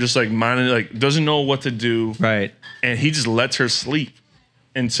sitting there, just like minding, like doesn't know what to do. Right. And he just lets her sleep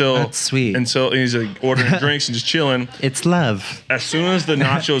until that's sweet. Until he's like ordering drinks and just chilling. It's love. As soon as the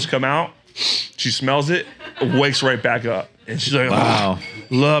nachos come out, she smells it, wakes right back up, and she's like, wow,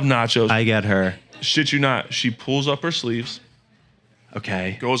 love nachos. I get her. Shit you not. She pulls up her sleeves.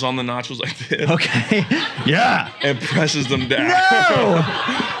 Okay. Goes on the nachos like this. Okay. Yeah. And presses them down. No!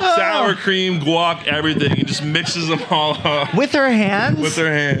 Sour cream, guac, everything. And just mixes them all up. With her hands? With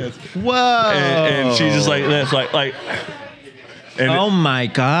her hands. Whoa. And she's just like this, like. Oh my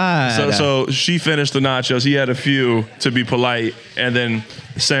God. So she finished the nachos. He had a few to be polite and then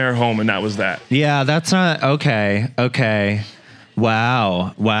sent her home, and that was that. Yeah, that's not okay. Okay.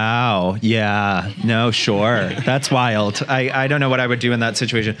 Wow. Yeah. No, sure. That's wild. I don't know what I would do in that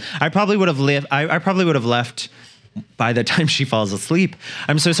situation. I probably would have left by the time she falls asleep.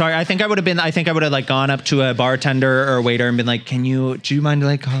 I'm so sorry. I think I would have like gone up to a bartender or a waiter and been like, do you mind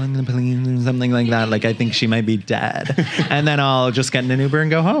like calling the police or something like that? Like, I think she might be dead. And then I'll just get in an Uber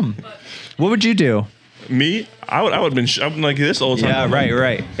and go home. What would you do? Me? I would have been like this all the time. Yeah,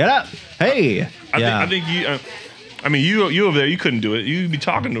 right. Get up. Hey. I think you... I mean, you over there, you couldn't do it. You'd be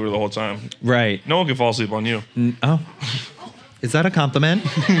talking to her the whole time. Right. No one can fall asleep on you. Oh. Is that a compliment?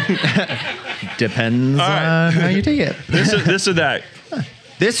 Depends on how you take it. This or that.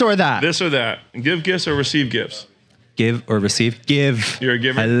 This or that. This or that. Give gifts or receive gifts. Give or receive? Give. You're a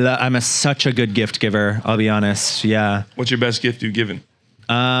giver? I'm such a good gift giver, I'll be honest. Yeah. What's your best gift you've given?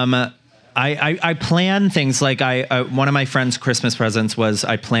 I plan things like one of my friend's Christmas presents was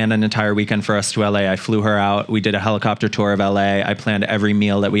I planned an entire weekend for us to LA. I flew her out. We did a helicopter tour of LA. I planned every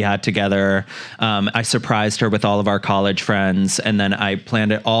meal that we had together. I surprised her with all of our college friends. And then I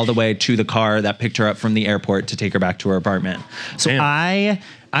planned it all the way to the car that picked her up from the airport to take her back to her apartment. So damn.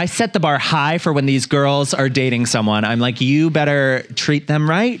 I set the bar high for when these girls are dating someone. I'm like, you better treat them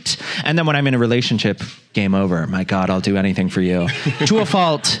right. And then when I'm in a relationship, game over. My God, I'll do anything for you. To a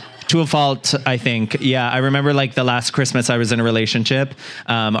fault. To a fault, I think. Yeah, I remember like the last Christmas I was in a relationship,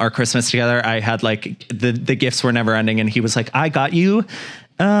 our Christmas together, I had like the gifts were never ending, and he was like, I got you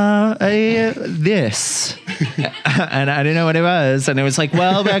this, and I didn't know what it was, and it was like,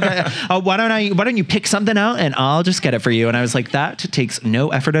 well, why don't you pick something out and I'll just get it for you, and I was like, that takes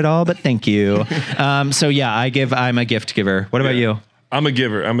no effort at all, but thank you. So yeah, I'm a gift giver. What about you? I'm a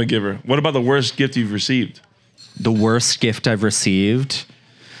giver. What about the worst gift you've received? The worst gift I've received?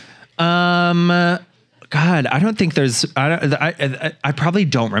 God, I don't think there's. I probably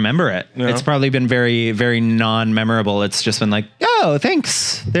don't remember it. No. It's probably been very, very non-memorable. It's just been like, oh,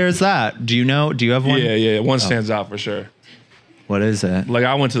 thanks. There's that. Do you have one? Yeah. One stands out for sure. What is it? Like,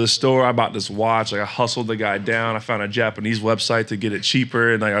 I went to the store. I bought this watch. Like, I hustled the guy down. I found a Japanese website to get it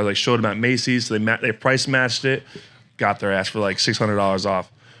cheaper, and like, I showed him at Macy's. So they price matched it. Got their ass for like $600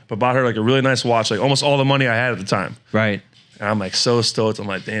 off. But bought her like a really nice watch. Like almost all the money I had at the time. Right. And I'm like so stoked. I'm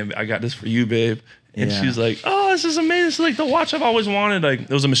like, damn, I got this for you, babe. And she's like, oh, this is amazing. It's like the watch I've always wanted. Like, it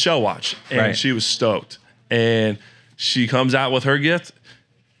was a Michelle watch. And she was stoked. And she comes out with her gift,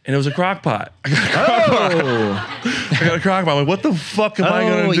 and it was a crock pot. I got a crock pot. I'm like, what the fuck am I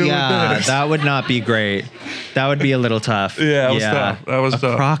going to do with this? That would not be great. That would be a little tough. Yeah, that was tough. That was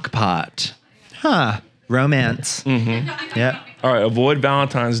tough. Crock pot. Huh. Romance. Mm-hmm. Yeah. All right, avoid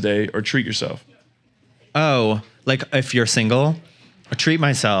Valentine's Day or treat yourself. Oh, like if you're single, treat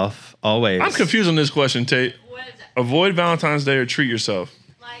myself. Always. I'm confused on this question, Tate. What is it? Avoid Valentine's Day or treat yourself.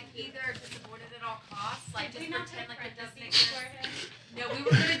 Like either just avoid it at all costs, like just pretend like it doesn't exist. No, we were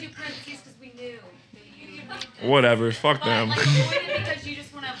gonna do parentheses because we knew that you. Whatever, fuck them. Like avoid it because you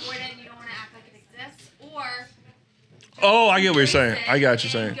just want to avoid it and you don't want to act like it exists, or. Oh, I get what you're saying. I got what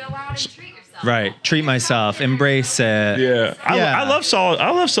you're saying. Go out and treat yourself. Right, treat myself, embrace it. Yeah, I love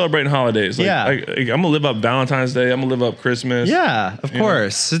celebrating holidays. Like, I'm gonna live up Valentine's Day. I'm gonna live up Christmas. Yeah, of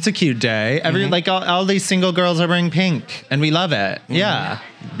course, it's a cute day. Like all these single girls are wearing pink, and we love it. Mm-hmm. Yeah,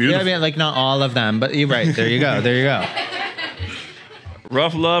 beautiful. Yeah, I mean, like not all of them, but you're right. There you go. There you go.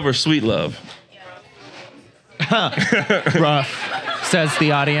 Rough love or sweet love? Rough, says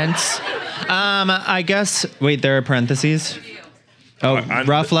the audience. I guess. Wait, there are parentheses. Oh,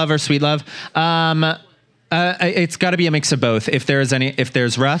 rough love or sweet love? It's got to be a mix of both. If there's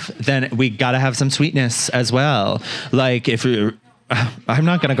rough, then we got to have some sweetness as well. Like I'm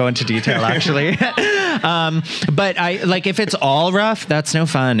not going to go into detail actually. But if it's all rough, that's no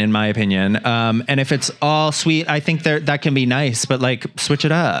fun in my opinion. And if it's all sweet, I think that can be nice, but like switch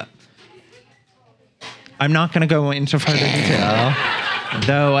it up. I'm not going to go into further detail.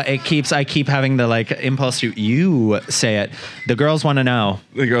 Though I keep having the like impulse to you say it. The girls want to know.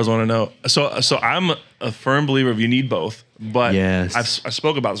 The girls want to know. So I'm a firm believer of you need both. But yes. I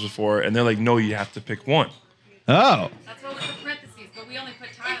spoke about this before, and they're like, no, you have to pick one. Oh. That's what was the parentheses, but we only put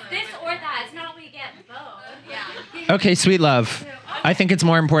Tyler. It's this or that. It's not we get both. Yeah. Okay, sweet love. I think it's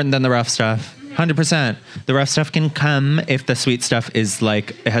more important than the rough stuff. 100%. The rough stuff can come if the sweet stuff is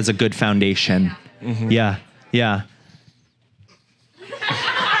like it has a good foundation. Mm-hmm. Yeah.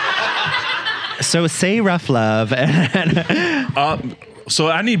 So say rough love. So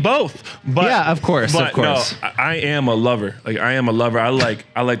I need both. But yeah, of course. No, I am a lover. Like I am a lover. I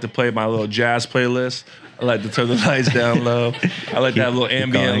like to play my little jazz playlist. I like to turn the lights down low. I like that little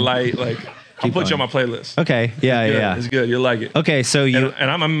ambient light. Like I'll put you on my playlist. Okay. Yeah. It's good. You'll like it. Okay. So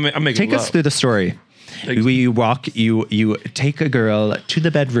I'm making take love. us through the story. You take a girl to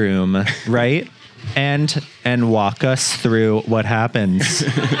the bedroom, right? And walk us through what happens.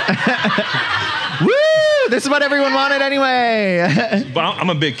 Woo! This is what everyone wanted anyway. But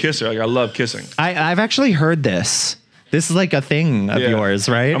I'm a big kisser. Like I love kissing. I've actually heard this. This is like a thing of yours,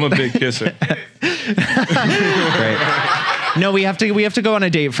 right? I'm a big kisser. Great. No, we have to go on a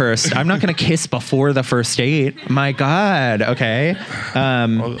date first. I'm not going to kiss before the first date. My God. Okay.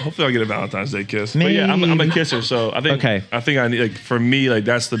 Well, hopefully I'll get a Valentine's Day kiss. Maybe. But yeah, I'm a kisser, so I think I need, like, for me, like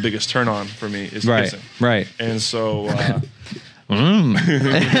that's the biggest turn on for me is kissing. Right. And so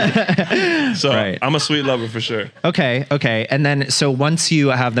I'm a sweet lover for sure. Okay. And then, so once you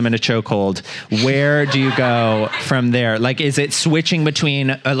have them in a chokehold, where do you go from there? Like, is it switching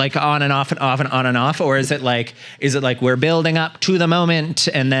between like on and off and off and on and off? Or is it like we're building up to the moment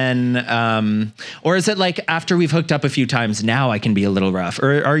and then, or is it like after we've hooked up a few times, now I can be a little rough?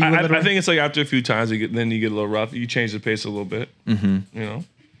 Or are you I think it's like after a few times, then you get a little rough. You change the pace a little bit, you know?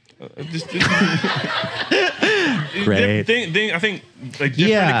 Great. I think like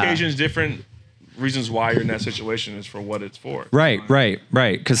different occasions, different reasons why you're in that situation is for what it's for. Right.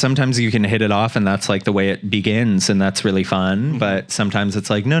 Because sometimes you can hit it off, and that's like the way it begins, and that's really fun. Mm-hmm. But sometimes it's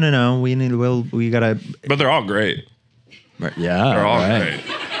like, no, we gotta. But they're all great. Yeah, they're all great.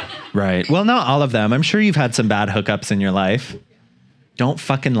 Right. Well, not all of them. I'm sure you've had some bad hookups in your life. Don't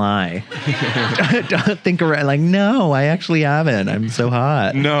fucking lie. Don't think around like, no, I actually haven't. I'm so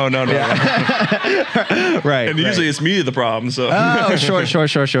hot. No. Right. And usually it's me the problem. So. Oh, sure.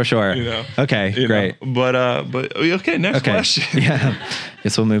 You know. Okay, great. But okay, next question. Yeah.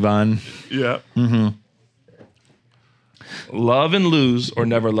 Guess we'll move on. Yeah. Mm-hmm. Love and lose or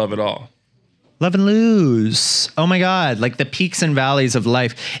never love at all? Love and lose. Oh my God. Like the peaks and valleys of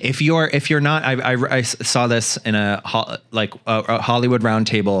life. If you're not, I saw this in a Hollywood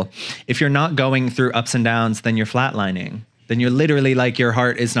roundtable. If you're not going through ups and downs, then you're flatlining. Then you're literally like your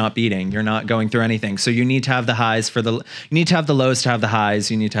heart is not beating. You're not going through anything. So you need to have the highs you need to have the lows to have the highs.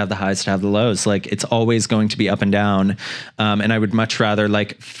 You need to have the highs to have the lows. Like it's always going to be up and down. And I would much rather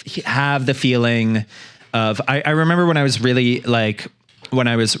like have the feeling of, I remember when I was really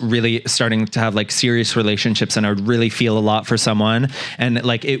starting to have like serious relationships and I would really feel a lot for someone and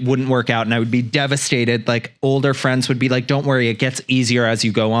like it wouldn't work out and I would be devastated. Like older friends would be like, don't worry, it gets easier as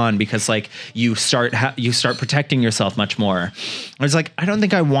you go on because like you start protecting yourself much more. I was like, I don't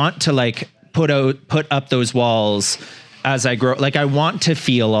think I want to like put up those walls as I grow. Like I want to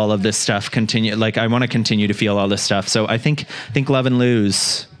feel all of this stuff continue. Like I want to continue to feel all this stuff. So I think love and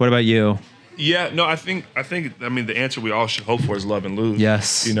lose. What about you? Yeah, no, I mean, the answer we all should hope for is love and lose.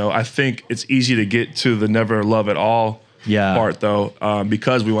 Yes. You know, I think it's easy to get to the never love at all part, though,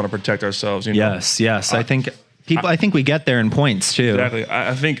 because we want to protect ourselves. You know? Yes. I think we get there in points, too. Exactly.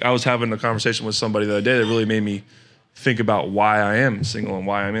 I think I was having a conversation with somebody the other day that really made me think about why I am single and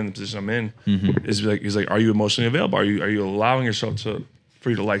why I'm in the position I'm in. Mm-hmm. He's like, are you emotionally available? Are you allowing yourself for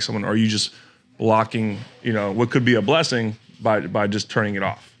you to like someone? Or are you just blocking, you know, what could be a blessing by just turning it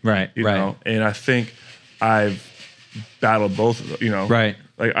off? Right. You know, and I think I've battled both of them, you know. Right.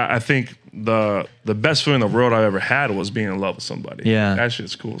 Like I think the best feeling in the world I ever had was being in love with somebody. Yeah. That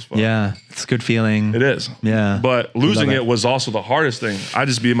shit's cool as fuck. Yeah. It's a good feeling. It is. Yeah. But losing it was also the hardest thing. I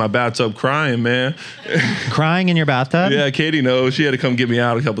just be in my bathtub crying, man. Crying in your bathtub? Yeah, Katie knows. She had to come get me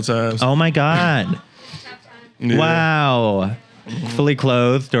out a couple times. Oh my God. Yeah. Wow. Fully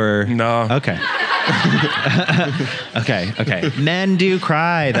clothed or no? Okay. Okay. Men do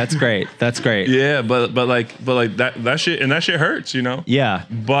cry. That's great. Yeah, but like that shit hurts, you know? Yeah.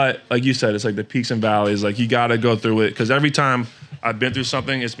 But like you said, it's like the peaks and valleys. Like you gotta go through it because every time I've been through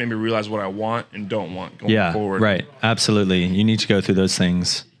something, it's made me realize what I want and don't want going forward. Right. Absolutely. You need to go through those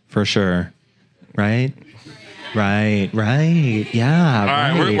things for sure. Right. Yeah. All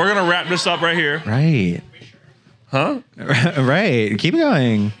right, we're gonna wrap this up right here. Right. Huh? Right. Keep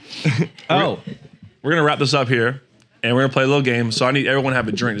going. Oh. We're going to wrap this up here, and we're going to play a little game. So I need everyone to have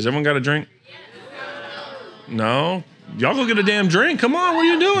a drink. Does everyone got a drink? No? Y'all go get a damn drink. Come on. What are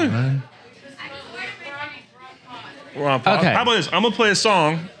you doing? We're on pause. Okay. How about this? I'm going to play a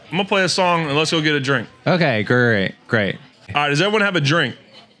song. And let's go get a drink. Okay. Great. All right. Does everyone have a drink?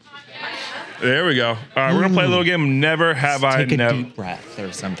 There we go. All right. We're going to play a little game. Never have I Take a never. deep breath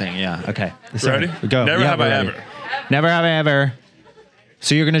or something. Yeah. Okay. Ready? Go. Never have I ever. Never have I ever.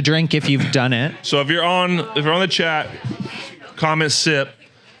 So you're gonna drink if you've done it. So if you're on the chat, comment sip.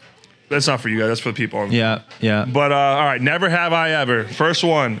 That's not for you guys. That's for the people. Yeah. But all right, never have I ever. First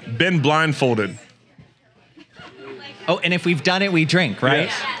one, been blindfolded. Oh, and if we've done it, we drink,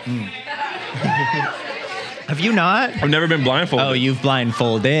 right? Yes. Have you not? I've never been blindfolded. Oh, you've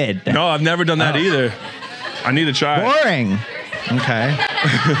blindfolded. No, I've never done that either. I need to try. Boring. Okay.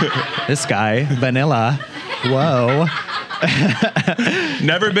 This guy, vanilla. Whoa.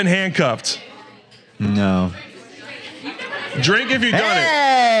 Never been handcuffed. No. Drink if you've done it.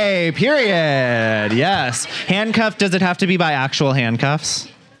 Hey, period. Yes. Handcuffed, does it have to be by actual handcuffs?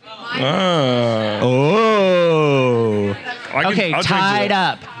 Oh. Okay, I'll tied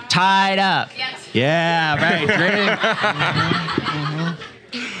up. Yes. Yeah, right.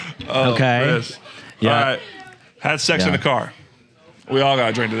 Drink. Okay. Chris. Yeah. All right. Had sex in the car. We all got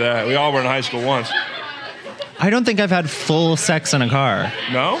to drink to that. We all were in high school once. I don't think I've had full sex in a car.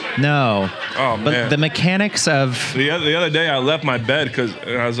 No? No. Oh, but man. the mechanics of... The other day, I left my bed because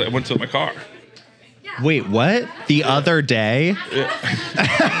I went to my car. Wait, what? The other day? Yeah.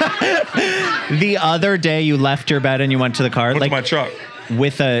 The other day you left your bed and you went to the car? Went to my truck.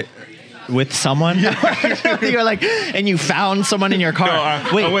 With someone? You're like, and you found someone in your car. No,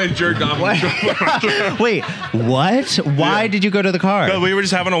 I went and jerked off. Wait, what? Why did you go to the car? No, we were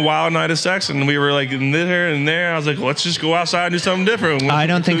just having a wild night of sex, and we were like in there and there. I was like, let's just go outside and do something different. I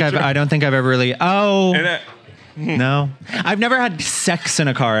don't think I've ever really. Oh. And No, I've never had sex in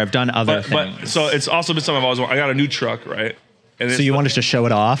a car. I've done other things. But so it's also been something I've always wanted. I got a new truck, right? And So you wanted to show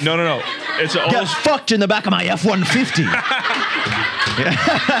it off? No. It's an Get old. fucked in the back of my F-150.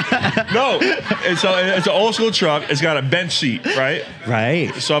 No, it's an old school truck. It's got a bench seat, right?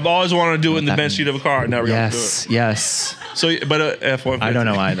 Right. So I've always wanted to do it in the that bench seat of a car. I never got to do it. Yes. So, but F-150. I don't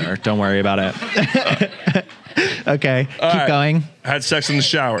know either. Don't worry about it. Okay. All Keep right. going. Had sex in the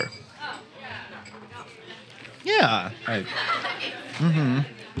shower. Yeah.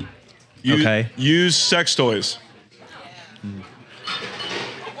 You, Okay. Use sex toys.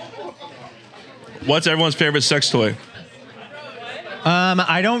 What's everyone's favorite sex toy?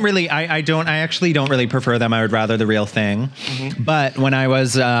 I don't really. I actually don't really prefer them. I would rather the real thing. But when I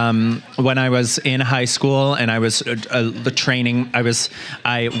was in high school and I was the training,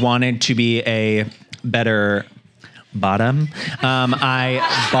 I wanted to be a better bottom. I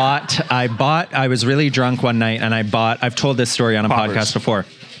was really drunk one night and I've told this story on a Poppers. podcast before.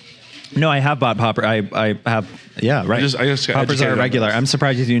 No, I have bought popper. I have. Yeah, right. I just got Poppers educated are on regular. this. I'm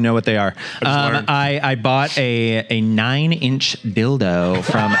surprised you know what they are. learned. I bought a 9-inch dildo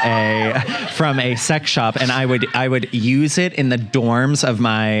from a sex shop, and I would use it in the dorms of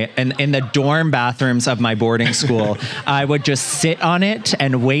in the dorm bathrooms of my boarding school. I would just sit on it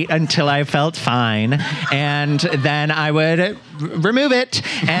and wait until I felt fine, and then I would remove it,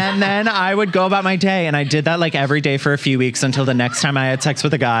 and then I would go about my day. And I did that like every day for a few weeks until the next time I had sex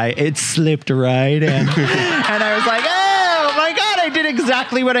with a guy, it slipped right in. And I was like, oh my God, I did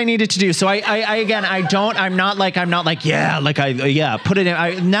exactly what I needed to do. So I'm not like, put it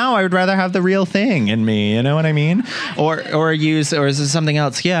in. Now I would rather have the real thing in me. You know what I mean? Or is it something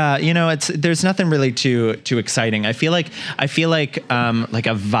else? Yeah. There's nothing really too exciting. I feel like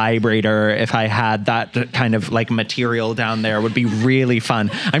a vibrator, if I had that kind of like material down there, would be really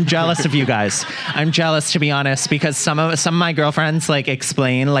fun. I'm jealous of you guys. I'm jealous, to be honest, because some of my girlfriends like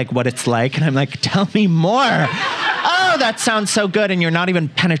explain like what it's like, and I'm like, tell me more. Oh, that sounds so good, and you're not even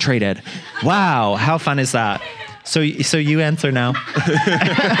penetrated. Wow, how fun is that? So you answer now.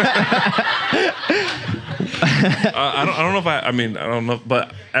 I don't know if I don't know,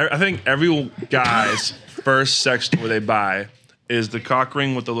 but I think every guy's first sex toy they buy is the cock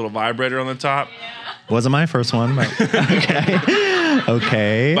ring with the little vibrator on the top. Wasn't my first one, but okay.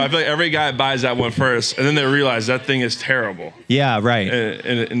 But I feel like every guy buys that one first, and then they realize that thing is terrible. Yeah, right.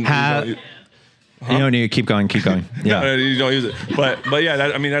 And You don't need to keep going. Yeah. No, you don't use it. But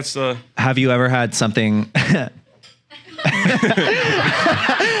yeah, that's the. Have you ever had something?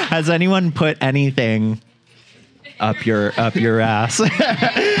 Has anyone put anything up your ass?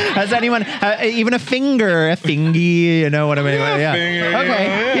 Has anyone even a fingy? You know what I mean? Yeah. Finger,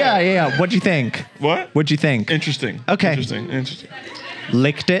 Okay. Yeah. What'd you think? What? What'd you think? Interesting. Okay. Interesting.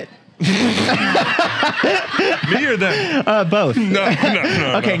 Licked it? Me or them? Both. No.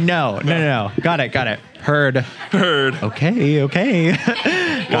 Okay. No. Got it. Heard. Okay.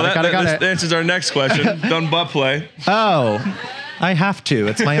 Got it. That answers our next question. Done butt play. Oh, I have to.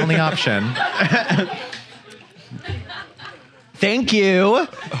 It's my only option. Thank you.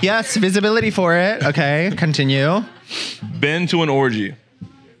 Yes, visibility for it. Okay, continue. Been to an orgy.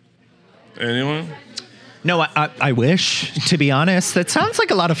 Anyone? No, I wish, to be honest. That sounds like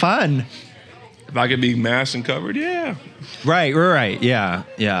a lot of fun. If I could be masked and covered, yeah. Right.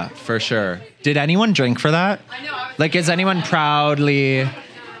 Yeah, for sure. Did anyone drink for that? I know. Like, is anyone proudly...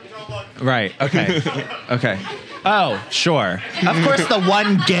 Right, okay. Oh, sure. Of course the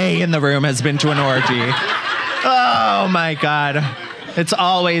one gay in the room has been to an orgy. Oh, my God. It's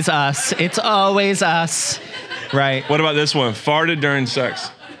always us. Right. What about this one? Farted during sex.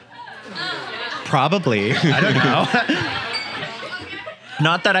 Probably. I don't know.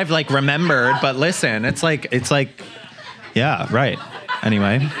 Not that I've like remembered, but listen, it's like, yeah, right.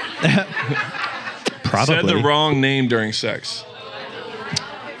 Anyway. Probably. Said the wrong name during sex.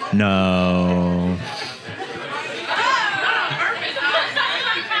 No.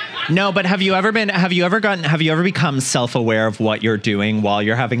 No, but have you ever become self-aware of what you're doing while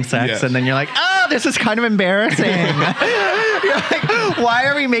you're having sex? Yes. And then you're like, oh, this is kind of embarrassing. You're like, why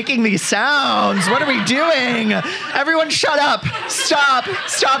are we making these sounds? What are we doing? Everyone shut up. Stop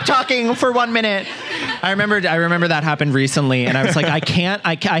talking for 1 minute. I remember that happened recently, and I was like, I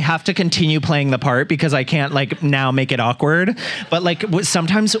have to continue playing the part because I can't like now make it awkward. But like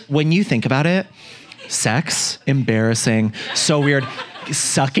sometimes when you think about it, sex, embarrassing, so weird.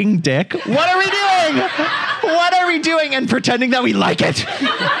 Sucking dick. What are we doing? And pretending that we like it.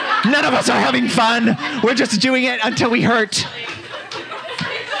 None of us are having fun. We're just doing it until we hurt.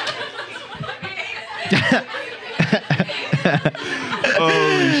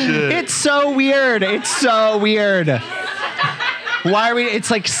 Holy shit. It's so weird. Why are we?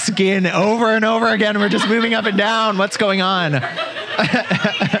 It's like skin over and over again. We're just moving up and down. What's going on?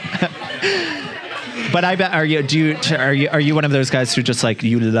 But I bet are you one of those guys who just like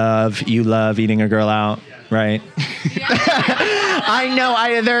you love eating a girl out, right? I know.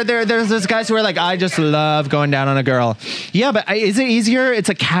 There's those guys who are like, I just love going down on a girl. Yeah, but is it easier? It's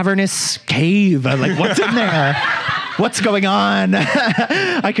a cavernous cave. Like, what's in there? What's going on?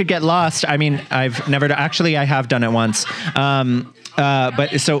 I could get lost. I mean, I've never actually. I have done it once.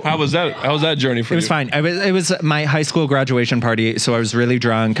 But so how was that? How was that journey for you? It was fine. It was my high school graduation party, so I was really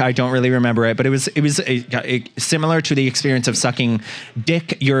drunk. I don't really remember it, but it was similar to the experience of sucking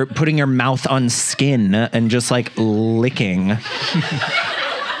dick. You're putting your mouth on skin and just like licking,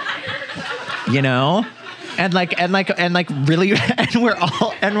 you know. And really, and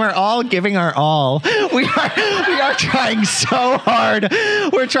we're all giving our all. We are trying so hard.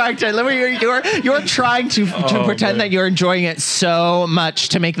 We're trying to. You're trying to pretend that you're enjoying it so much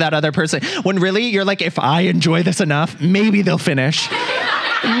to make that other person. When really you're like, if I enjoy this enough, maybe they'll finish.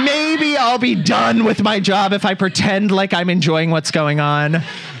 Maybe I'll be done with my job if I pretend like I'm enjoying what's going on.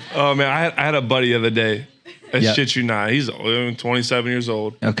 Oh man, I had a buddy the other day. Shit you not. He's 27 years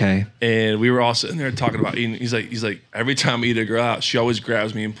old. Okay. And we were all sitting there talking about eating. He's like, every time I eat a girl out, she always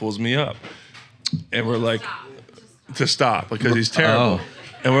grabs me and pulls me up. And we're like, to stop because he's terrible. Oh.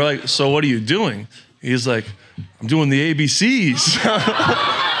 And we're like, so what are you doing? He's like, I'm doing the ABCs.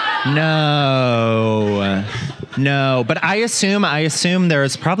 No, but I assume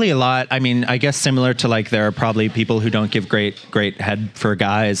there's probably a lot. I mean, I guess similar to like there are probably people who don't give great head for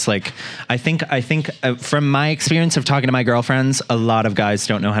guys. Like I think from my experience of talking to my girlfriends, a lot of guys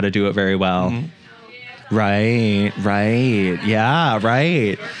don't know how to do it very well. Mm-hmm. Right. Yeah,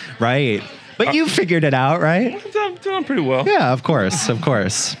 right. But you figured it out, right? I'm doing pretty well. Yeah, of course.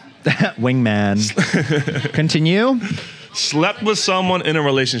 Wingman. Continue. Slept with someone in a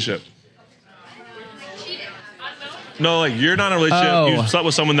relationship. No, like you're not in a relationship. Oh. You slept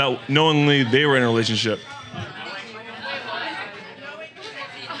with someone that knowingly they were in a relationship.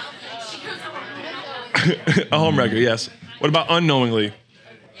 A homewrecker, yes. What about unknowingly?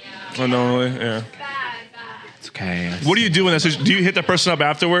 Unknowingly, yeah. It's okay. What do you do in that situation? Do you hit the person up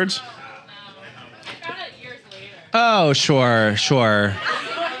afterwards? Oh, sure.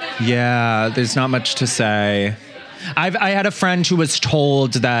 Yeah, there's not much to say. I had a friend who was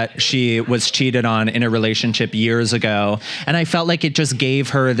told that she was cheated on in a relationship years ago, and I felt like it just gave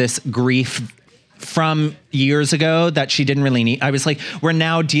her this grief from years ago that she didn't really need. I was like, we're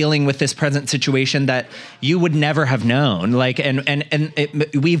now dealing with this present situation that you would never have known. Like,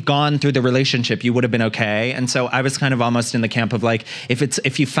 we've gone through the relationship. You would have been okay. And so I was kind of almost in the camp of like,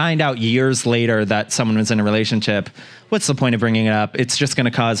 if you find out years later that someone was in a relationship, what's the point of bringing it up? It's just going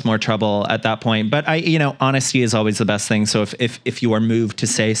to cause more trouble at that point. But honesty is always the best thing. So if you are moved to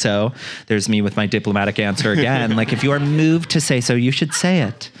say so, there's me with my diplomatic answer again. Like if you are moved to say so, you should say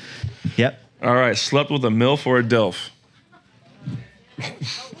it. Yep. All right, slept with a MILF or a DILF?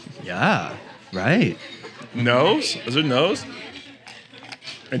 Yeah, right. Nose? Is it nose?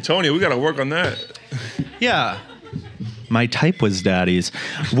 Antonio, we got to work on that. Yeah. My type was daddy's.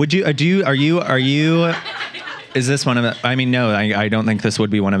 Would you, are you, is this one of them? I mean, no, I don't think this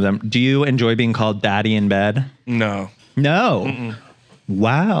would be one of them. Do you enjoy being called daddy in bed? No. No? Mm-mm.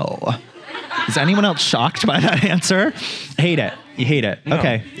 Wow. Is anyone else shocked by that answer? Hate it. You hate it. No.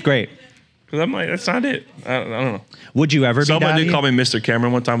 Okay, great. Because I'm like, that's not it. I don't know. Would you ever be daddy? Someone did call me Mr.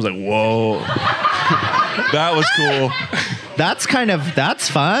 Cameron one time. I was like, whoa. That was cool. That's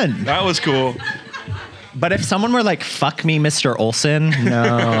fun. That was cool. But if someone were like, fuck me, Mr. Olsen,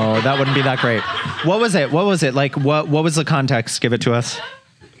 no, that wouldn't be that great. What was it? Like, what was the context? Give it to us.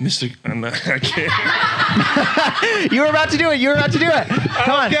 I can't. You were about to do it.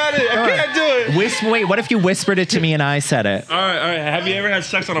 Come on. I can't do it. Wait, what if you whispered it to me and I said it? All right. Have you ever had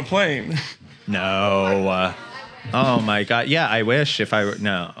sex on a plane? No. Oh my God. Yeah, I wish if I were.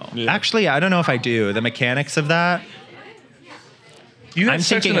 No. Yeah. Actually, I don't know if I do. The mechanics of that. You had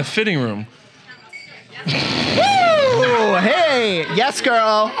sex in a fitting room. Woo! Hey, yes,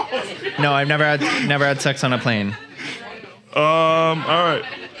 girl. No, I've never had sex on a plane. All right.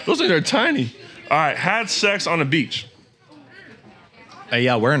 Those things are tiny. All right. Had sex on a beach.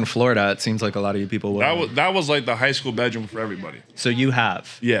 Yeah, we're in Florida. It seems like a lot of you people will. That was like the high school bedroom for everybody. So you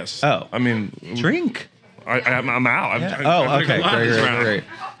have? Yes. Oh. I mean. Drink. I'm out. Yeah. Okay. Great.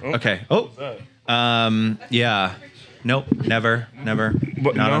 Okay. Oh. Yeah. Nope. Never.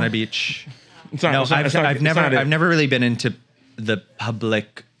 But not on a beach. I've never really been into the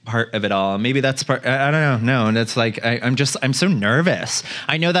public part of it all. Maybe that's part. I don't know. No, and it's like I'm so nervous.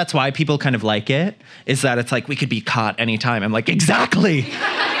 I know that's why people kind of like it. Is that it's like we could be caught anytime. I'm like, exactly.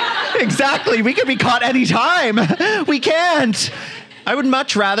 Exactly. We could be caught anytime. We can't. I would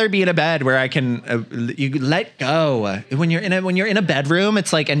much rather be in a bed where I can you let go. When you're in a bedroom,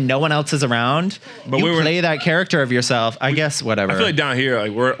 it's like, and no one else is around. But you play that character of yourself. I guess whatever. I feel like down here,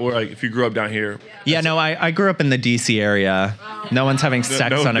 like we're like if you grew up down here. Yeah, no, I grew up in the DC area. No one's having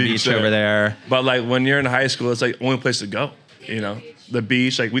sex on a beach over there. But like when you're in high school, it's like the only place to go. You know, the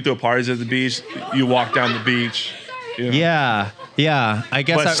beach. Like we throw parties at the beach. You walk down the beach. You know? Yeah. I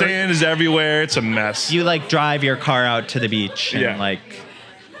guess. But sand is everywhere. It's a mess. You like drive your car out to the beach and like.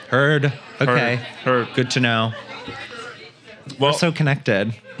 Heard. Okay. Heard. Good to know. Well, we're so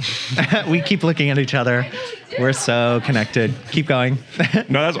connected. We keep looking at each other. We're so connected. Keep going.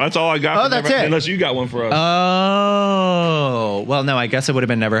 No, that's all I got. Oh, that's it. Unless you got one for us. Oh, well, no. I guess it would have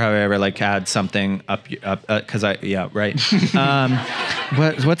been never have I ever like had something up because right.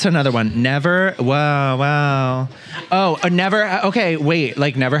 What's another one? Never. Wow. Oh, never. Okay, wait.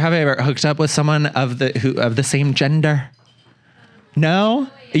 Like never have I ever hooked up with someone of the same gender. No.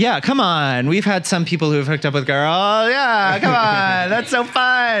 Yeah, come on. We've had some people who've hooked up with girls. Yeah, come on. That's so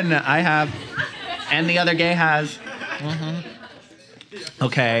fun. I have. And the other gay has. Mm-hmm.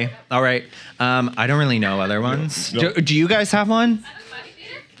 Okay. All right. I don't really know other ones. No. Do you guys have one?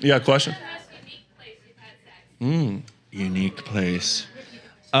 You got a question? Unique place.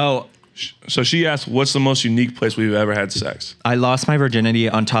 Oh. So she asked, what's the most unique place we've ever had sex? I lost my virginity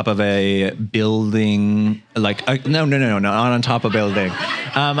on top of a building, like, no, not on top of a building.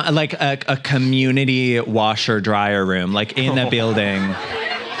 Like a community washer dryer room, like in a building.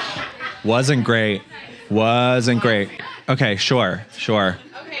 Wasn't great. Okay, sure. Okay,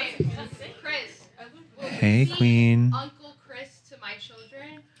 Chris. Hey, Queen. Uncle Chris to my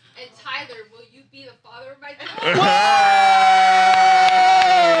children, and Tyler, will you be the father of my children?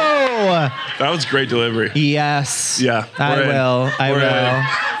 That was great delivery. Yes. Yeah. I will.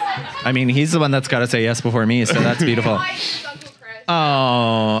 I mean, he's the one that's got to say yes before me, so that's beautiful.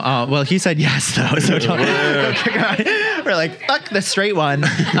 Oh, well, he said yes though, so don't. We're like, fuck the straight one.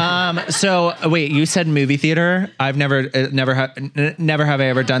 So wait, you said movie theater. I've never have I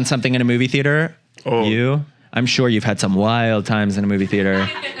ever done something in a movie theater. Oh. You? I'm sure you've had some wild times in a movie theater.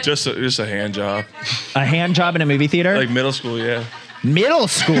 Just a hand job. A hand job in a movie theater? Like middle school, yeah. Middle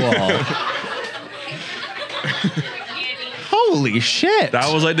school. Holy shit.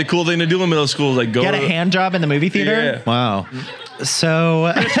 That was like the cool thing to do in middle school. Like go get a hand job in the movie theater? Yeah. Wow. So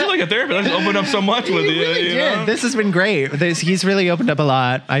I feel like a therapist. I just opened up so much with you. Really did. This has been great. He's really opened up a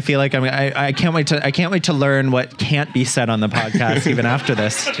lot. I feel like I can't wait to learn what can't be said on the podcast even after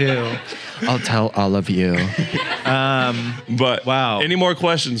this too. I'll tell all of you. But wow. Any more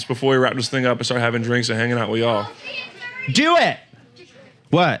questions before we wrap this thing up and start having drinks and hanging out with y'all? Do it.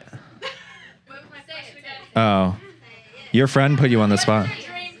 What? Oh, your friend put you on the spot.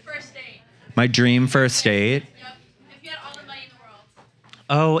 My dream first date.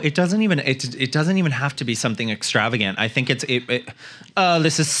 Oh, it doesn't even have to be something extravagant. I think oh,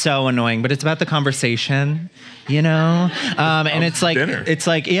 this is so annoying, but it's about the conversation, you know? And it's like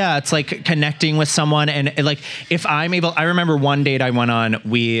connecting with someone and like if I'm able, I remember one date I went on,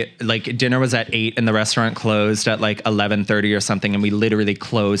 dinner was at 8 and the restaurant closed at like 11:30 or something. And we literally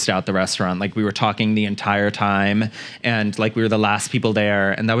closed out the restaurant. Like we were talking the entire time and like we were the last people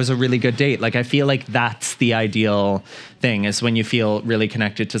there. And that was a really good date. Like, I feel like that's the ideal thing is when you feel really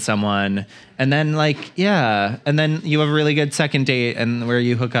connected to someone and then and then you have a really good second date and where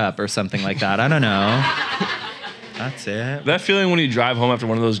you hook up or something like that. I don't know. That's it. That feeling when you drive home after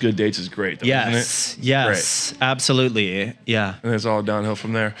one of those good dates is great, though, isn't it? Yes, great. Absolutely. Yeah. And it's all downhill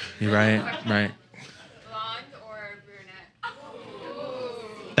from there. You're right. Blonde or brunette?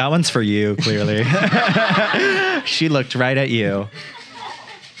 That one's for you, clearly. She looked right at you.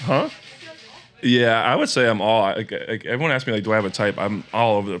 Huh? Yeah, I would say I'm all. Like everyone asks me, do I have a type? I'm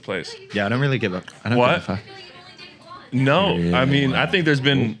all over the place. Yeah, I don't really give a. I don't what? Give a fuck. No, I mean, I think there's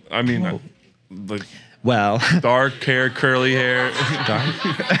been. I mean, like. Well, dark hair, curly hair.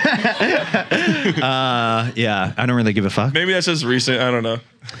 Yeah, I don't really give a fuck. Maybe that's just recent. I don't know.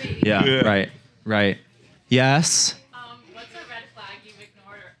 Yeah. Right. Yes. What's a red flag you've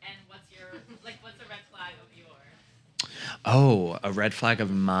ignored, and what's a red flag of yours? Oh, a red flag of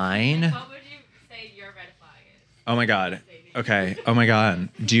mine? What would you say your red flag is? Oh my God. Okay. Oh my God.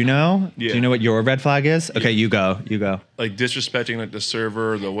 Do you know? Yeah. Do you know what your red flag is? Okay, you go. like disrespecting like the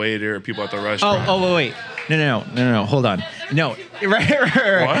server, the waiter, people at the restaurant. Wait. No. Hold on. No. Right.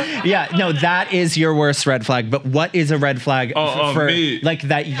 What? Yeah. No, that is your worst red flag. But what is a red flag for me. like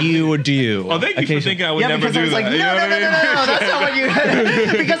that you do? Oh, thank you for thinking I would never because do I was that. like, You know what I mean? no, that's not what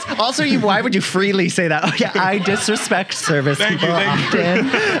you. Because also, why would you freely say that? Oh yeah, I disrespect service people often.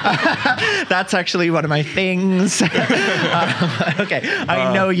 That's actually one of my things. Okay,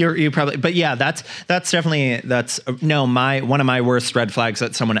 I know you probably, but yeah, that's definitely one of my worst red flags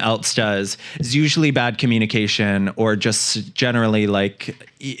that someone else does is usually bad communication or just generally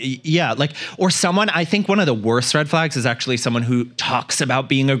or someone. I think one of the worst red flags is actually someone who talks about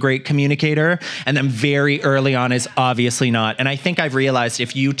being a great communicator and then very early on is obviously not. And I think I've realized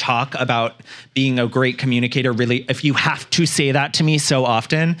if you talk about being a great communicator, really, if you have to say that to me so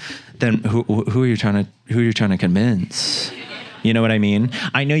often, then who are you trying to convince? You know what I mean?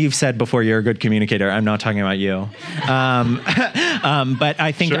 I know you've said before you're a good communicator. I'm not talking about you. But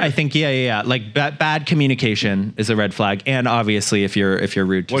I think, Sure. Yeah. Like bad communication is a red flag. And obviously if you're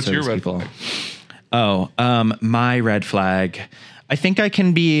rude to What's your red people. flag? My red flag. I think I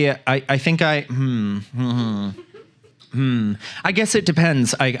can be, I guess it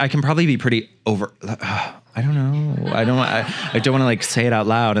depends. I can probably be pretty over, I don't know. I don't want to like say it out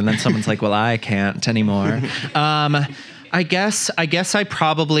loud and then someone's like, well, I can't anymore. I guess I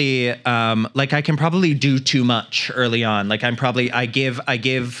probably I can probably do too much early on. Like I give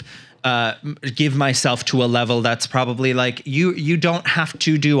myself to a level that's probably like you don't have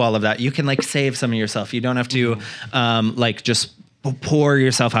to do all of that. You can like save some of yourself. You don't have to just pour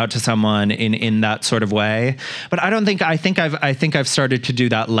yourself out to someone in that sort of way. But I think I've started to do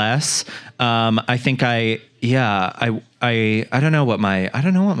that less. I don't know what my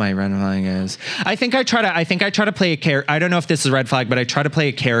red flag is. I think I try to play a character. I don't know if this is a red flag, but I try to play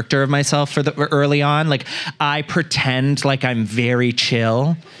a character of myself early on. Like I pretend like I'm very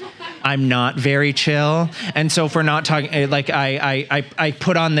chill. I'm not very chill. And so if we're not talking, like I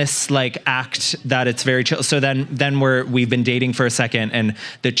put on this like act that it's very chill. So then we've been dating for a second and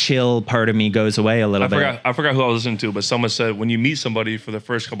the chill part of me goes away a little bit. I forgot who I was listening to, but someone said when you meet somebody for the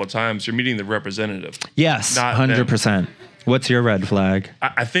first couple of times, you're meeting the representative. Yes, 100%. What's your red flag?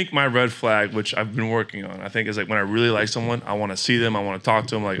 I think my red flag, which I've been working on, I think is like when I really like someone, I want to see them, I want to talk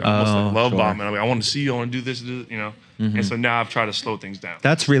to them, like almost like love bombing. I want to see you, I want to do this, you know. Mm-hmm. And so now I've tried to slow things down.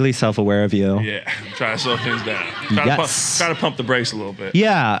 That's really self-aware of you. Yeah, I'm trying to slow things down. Try to pump the brakes a little bit.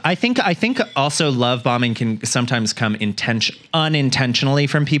 Yeah, I think also love bombing can sometimes come unintentionally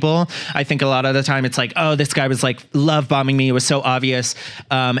from people. I think a lot of the time it's like, oh, this guy was like love bombing me. It was so obvious.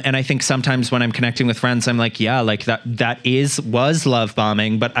 And I think sometimes when I'm connecting with friends, I'm like, yeah, like that was love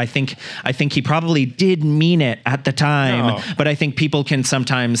bombing. But I think he probably did mean it at the time. No. But I think people can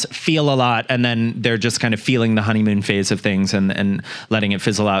sometimes feel a lot and then they're just kind of feeling the honeymoon phase of things and letting it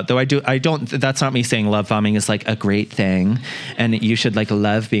fizzle out. Though I don't, that's not me saying love bombing is like a great thing and you should like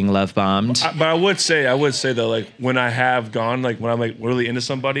love being love bombed. But I would say though, like when I have gone, like when I'm like really into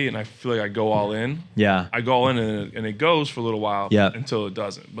somebody and I feel like I go all in. Yeah. I go all in and it goes for a little while until it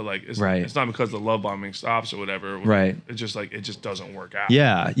doesn't. But like, it's not because the love bombing stops or whatever. Right. It's just like, it just doesn't work out.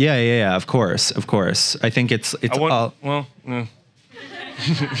 Yeah. Of course. I think it's all. Well,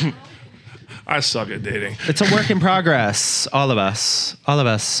 I suck at dating. It's a work in progress. All of us,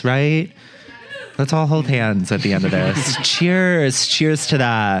 right? Let's all hold hands at the end of this. Cheers to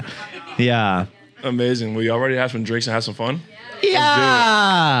that. Yeah. Amazing. Will you already have some drinks and have some fun?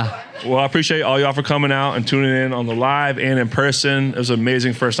 Yeah. Well, I appreciate all y'all for coming out and tuning in on the live and in person. It was an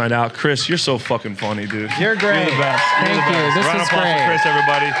amazing first night out. Chris, you're so fucking funny, dude. You're great. You're the best. Thank you. This was great. For Chris,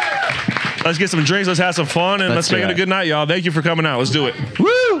 everybody. Let's get some drinks. Let's have some fun, and let's make it a good night, y'all. Thank you for coming out. Let's do it. Woo!